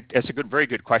that's a very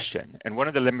good question. And one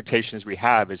of the limitations we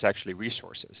have is actually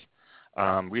resources.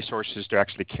 Resources to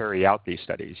actually carry out these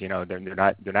studies. They're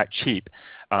not cheap,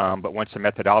 but once the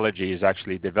methodology is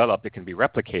actually developed, it can be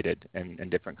replicated in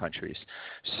different countries.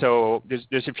 So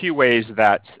there's a few ways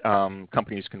that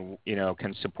companies can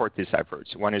support these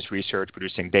efforts. One is research,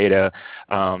 producing data.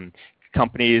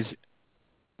 Companies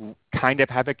kind of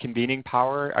have a convening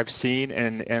power. I've seen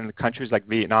in countries like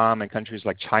Vietnam and countries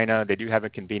like China, they do have a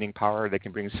convening power. They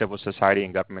can bring civil society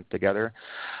and government together.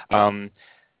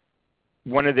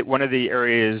 One of the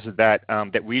areas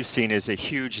that we've seen is a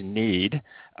huge need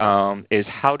is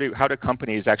how do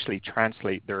companies actually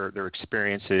translate their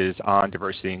experiences on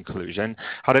diversity and inclusion?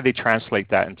 How do they translate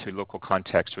that into local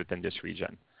context within this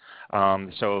region?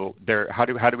 So how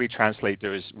do we translate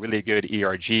those really good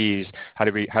ERGs? How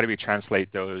do we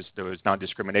translate those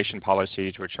non-discrimination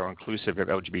policies which are inclusive of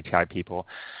LGBTI people?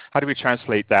 How do we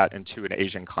translate that into an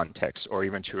Asian context or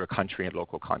even to a country and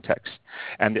local context?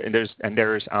 And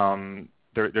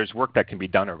there's work that can be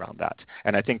done around that.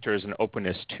 And I think there's an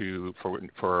openness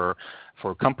for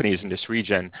companies in this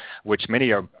region, which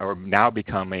many are now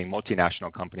becoming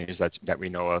multinational companies that we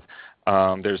know of.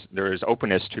 There is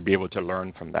openness to be able to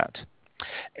learn from that.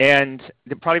 And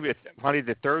probably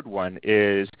the third one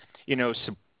is,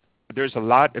 there's a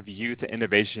lot of youth and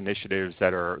innovation initiatives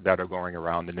that are going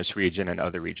around in this region and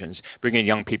other regions, bringing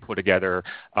young people together.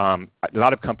 A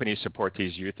lot of companies support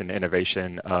these youth and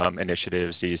innovation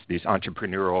initiatives, these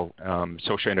entrepreneurial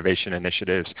social innovation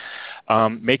initiatives,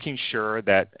 making sure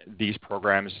that these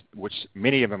programs, which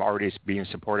many of them are already being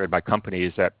supported by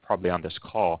companies that probably on this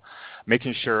call,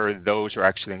 making sure those are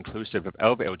actually inclusive of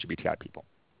LGBTI people.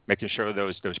 Making sure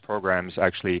those programs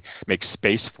actually make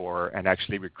space for and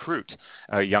actually recruit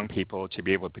young people to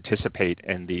be able to participate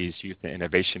in these youth and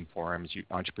innovation forums,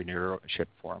 entrepreneurship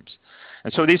forums.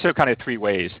 And so these are kind of three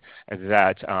ways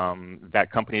that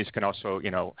companies can also,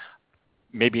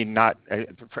 maybe not,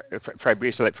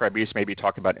 let Fabrice maybe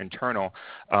talk about internal,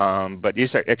 but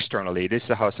these are externally. This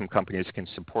is how some companies can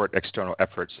support external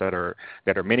efforts that are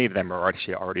many of them are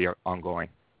actually already ongoing.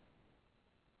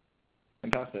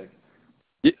 Fantastic.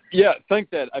 Yeah,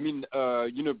 thanks, Ed. I mean,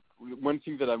 one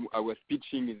thing that I was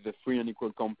pitching is the Free and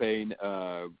Equal campaign,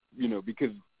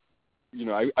 because,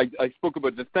 I spoke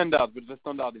about the standard, but the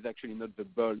standard is actually not the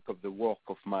bulk of the work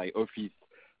of my office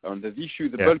on this issue.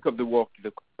 The bulk of the work is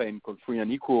a campaign called Free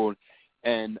and Equal,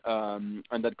 and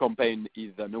that campaign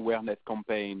is an awareness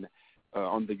campaign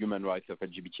on the human rights of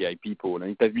LGBTI people.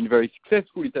 And it has been very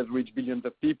successful. It has reached billions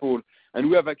of people, and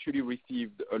we have actually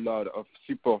received a lot of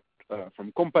support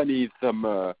from companies, some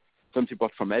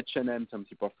support from H&M, some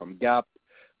support from Gap.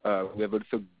 We have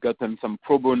also gotten some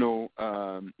pro bono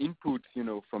input,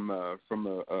 from a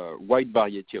wide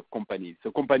variety of companies.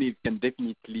 So companies can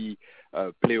definitely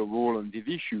play a role on these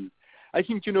issues. I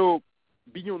think, beyond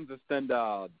the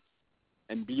standards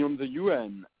and beyond the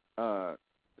UN,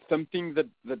 something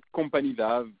that companies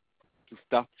have to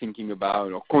start thinking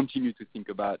about or continue to think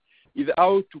about is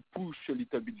how to push a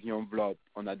little bit the envelope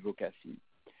on advocacy.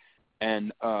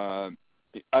 And I'm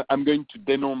going to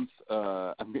denounce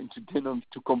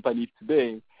two companies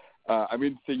today. I'm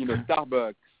going to say,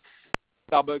 Starbucks.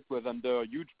 Starbucks was under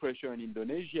huge pressure in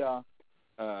Indonesia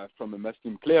from a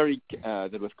Muslim cleric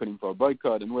that was calling for a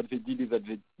boycott. And what they did is that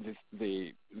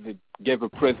they gave a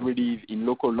press release in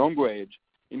local language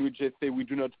in which they say, we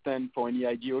do not stand for any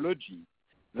ideology.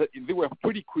 they were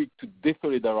pretty quick to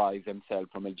desolidarize themselves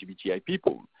from LGBTI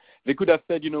people. They could have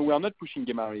said, we are not pushing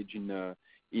gay marriage in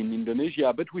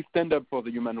Indonesia, but we stand up for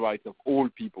the human rights of all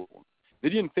people. They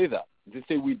didn't say that. They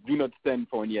say we do not stand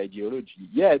for any ideology.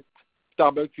 Yet,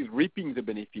 Starbucks is reaping the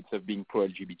benefits of being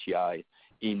pro-LGBTI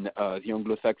in the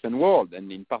Anglo-Saxon world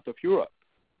and in part of Europe.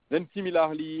 Then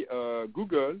similarly,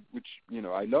 Google, which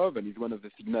I love and is one of the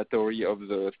signatory of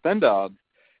the standards,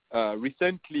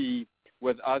 recently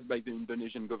was asked by the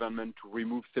Indonesian government to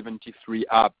remove 73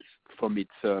 apps from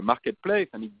its marketplace,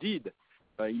 and it did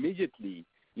immediately.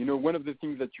 One of the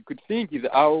things that you could think is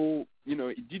how,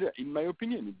 it did, in my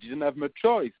opinion, it didn't have much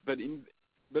choice, but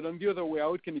on the other way,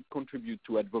 how can it contribute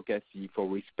to advocacy for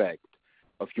respect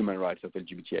of human rights of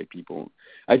LGBTI people?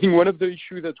 I think one of the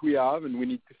issues that we have and we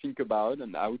need to think about,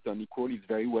 and Out Unequal is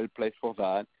very well placed for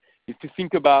that, is to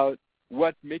think about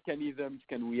what mechanisms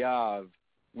can we have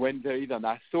when there is an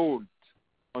assault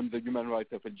on the human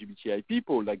rights of LGBTI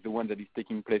people, like the one that is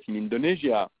taking place in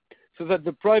Indonesia, so that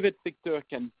the private sector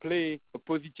can play a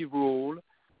positive role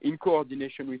in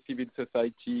coordination with civil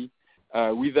society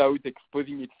without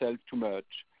exposing itself too much.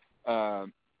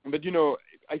 But,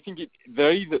 I think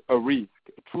there is a risk,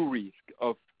 a true risk,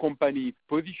 of companies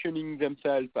positioning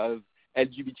themselves as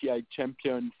LGBTI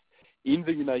champions in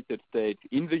the United States,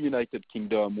 in the United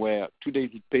Kingdom, where today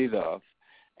it pays off,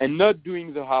 and not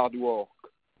doing the hard work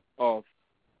of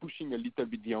pushing a little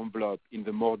bit the envelope in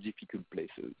the more difficult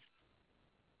places.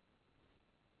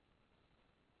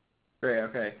 Great,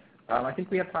 okay. I think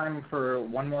we have time for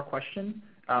one more question.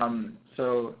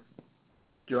 So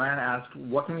Joanne asked,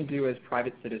 what can we do as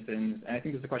private citizens, and I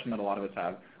think this is a question that a lot of us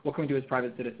have, what can we do as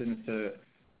private citizens to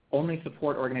only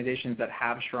support organizations that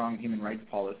have strong human rights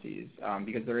policies?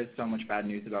 Because there is so much bad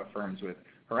news about firms with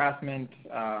harassment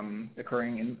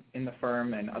occurring in the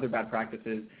firm and other bad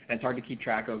practices, and it's hard to keep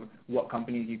track of what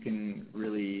companies you can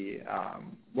really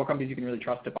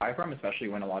trust to buy from, especially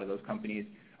when a lot of those companies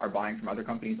are buying from other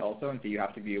companies also, and so you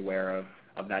have to be aware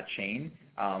of that chain.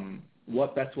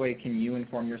 What best way can you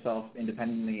inform yourself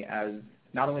independently as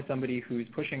not only somebody who's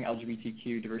pushing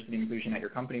LGBTQ diversity and inclusion at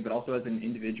your company, but also as an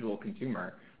individual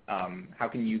consumer? How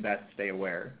can you best stay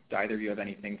aware? Do either of you have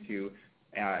anything to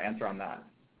answer on that?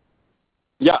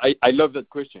 Yeah, I love that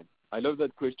question. I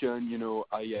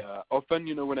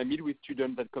often, when I meet with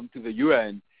students that come to the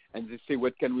UN and they say,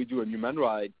 what can we do on human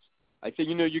rights? I say,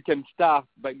 you can start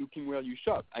by looking where you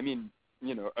shop. I mean,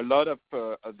 a lot of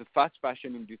the fast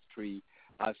fashion industry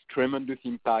has tremendous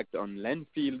impact on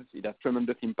landfills. It has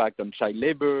tremendous impact on child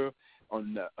labor,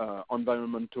 on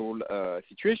environmental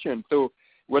situation. So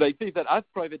what I say is that as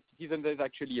private citizens, there's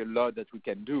actually a lot that we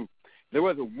can do. There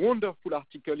was a wonderful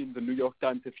article in the New York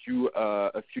Times a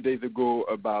few days ago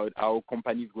about how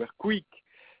companies were quick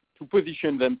to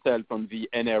position themselves on the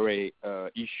NRA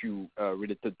issue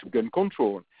related to gun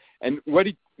control. And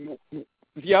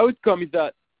the outcome is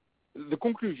that, the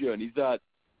conclusion is that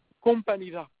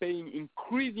companies are paying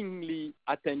increasingly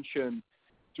attention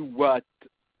to what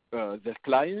their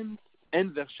clients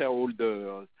and their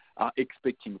shareholders are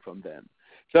expecting from them.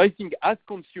 So I think as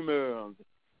consumers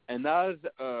and as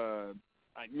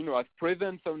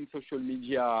presence on social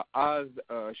media, as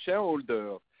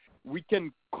shareholders, we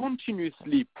can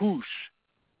continuously push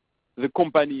the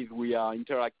companies we are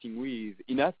interacting with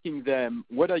in asking them,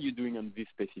 what are you doing on this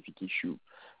specific issue?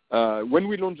 When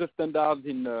we launched the standards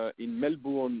in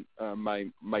Melbourne,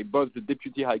 my boss, the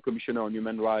Deputy High Commissioner on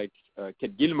Human Rights,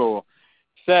 Kate Gilmore,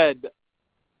 said,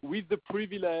 with the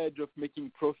privilege of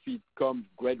making profit comes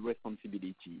great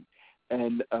responsibility.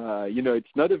 And,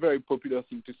 it's not a very popular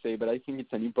thing to say, but I think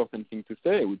it's an important thing to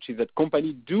say, which is that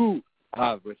companies do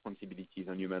have responsibilities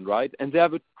on human rights, and they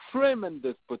have a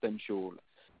tremendous potential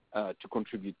to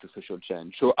contribute to social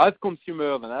change. So as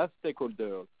consumers and as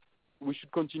stakeholders, we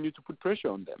should continue to put pressure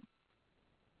on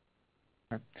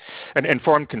them. And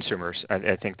informed consumers,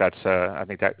 I think that's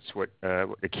what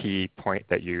the key point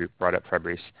that you brought up,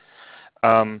 Fabrice.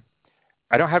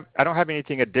 I don't have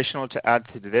anything additional to add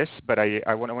to this, but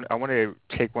I want to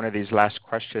take one of these last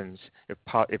questions,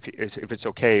 if it's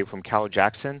okay, from Cal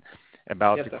Jackson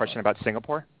about the question about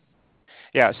Singapore.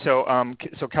 Yeah, so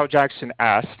Cal Jackson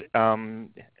asked,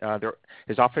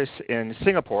 his office in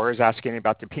Singapore is asking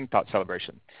about the Pink Dot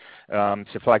celebration.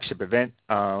 It's a flagship event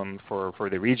for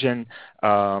the region,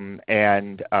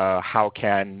 and how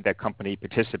can the company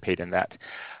participate in that?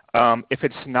 If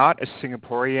it's not a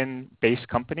Singaporean-based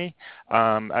company,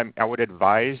 I would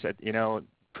advise that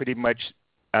pretty much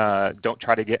don't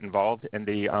try to get involved in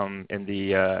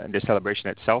the celebration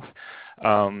itself,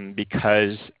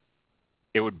 because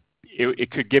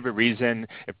it could give a reason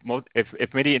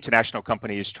if many international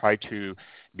companies try to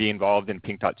be involved in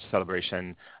Pink Dot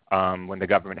celebration when the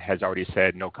government has already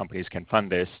said no companies can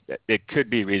fund this, it could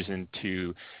be reason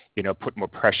to put more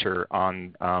pressure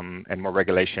on and more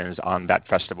regulations on that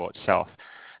festival itself.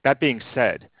 That being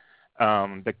said,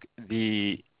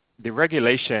 the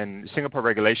regulation, Singapore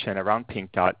regulation around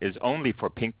Pink Dot is only for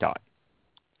Pink Dot.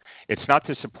 It's not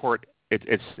to support.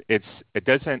 It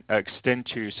doesn't extend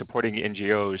to supporting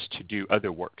NGOs to do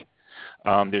other work.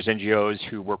 There's NGOs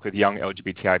who work with young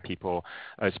LGBTI people,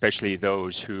 especially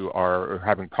those who are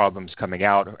having problems coming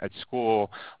out at school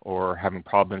or having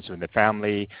problems with the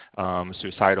family,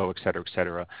 suicidal, et cetera, et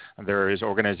cetera. There's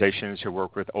organizations who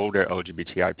work with older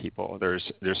LGBTI people. There's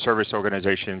service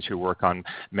organizations who work on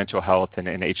mental health and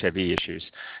HIV issues.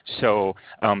 So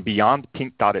beyond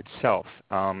Pink Dot itself,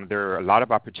 there are a lot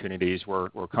of opportunities where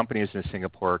companies in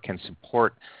Singapore can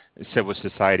support civil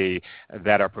society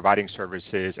that are providing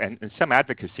services and some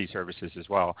advocacy services as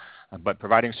well, but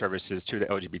providing services to the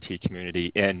LGBT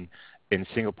community in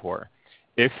Singapore.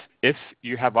 If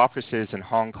you have offices in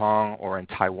Hong Kong or in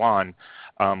Taiwan,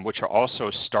 which are also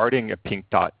starting a Pink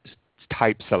Dot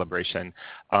type celebration,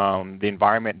 the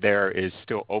environment there is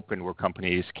still open where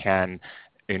companies can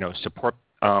support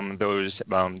those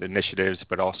initiatives,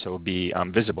 but also be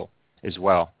visible as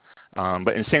well.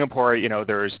 But in Singapore,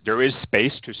 there is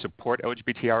space to support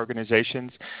LGBTI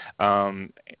organizations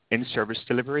in service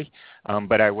delivery,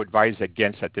 but I would advise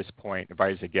against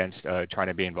trying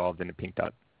to be involved in the Pink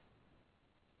Dot.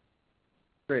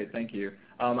 Great, thank you.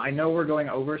 I know we're going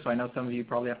over, so I know some of you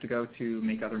probably have to go to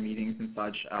make other meetings and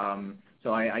such.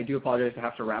 So I do apologize to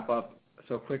have to wrap up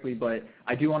so quickly, but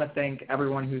I do want to thank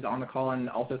everyone who's on the call, and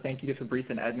also thank you to Fabrice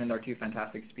and Edmund, our two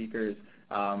fantastic speakers,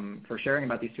 for sharing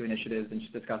about these two initiatives and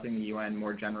just discussing the UN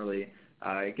more generally.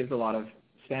 It gives a lot of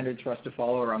standards for us to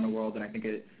follow around the world, and I think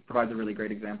it provides a really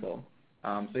great example.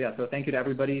 So thank you to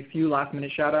everybody. A few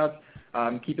last-minute shout-outs.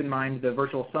 Keep in mind the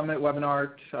virtual summit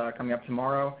webinar coming up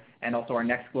tomorrow, and also our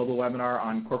next global webinar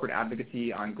on corporate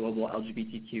advocacy on global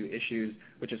LGBTQ issues,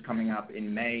 which is coming up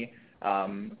in May.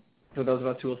 For those of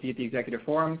us who will see at the Executive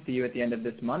Forum, see you at the end of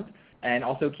this month. And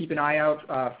also keep an eye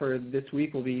out for this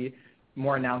week will be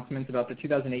more announcements about the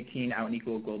 2018 Out and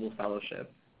Equal Global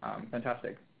Fellowship.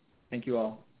 Fantastic. Thank you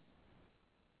all.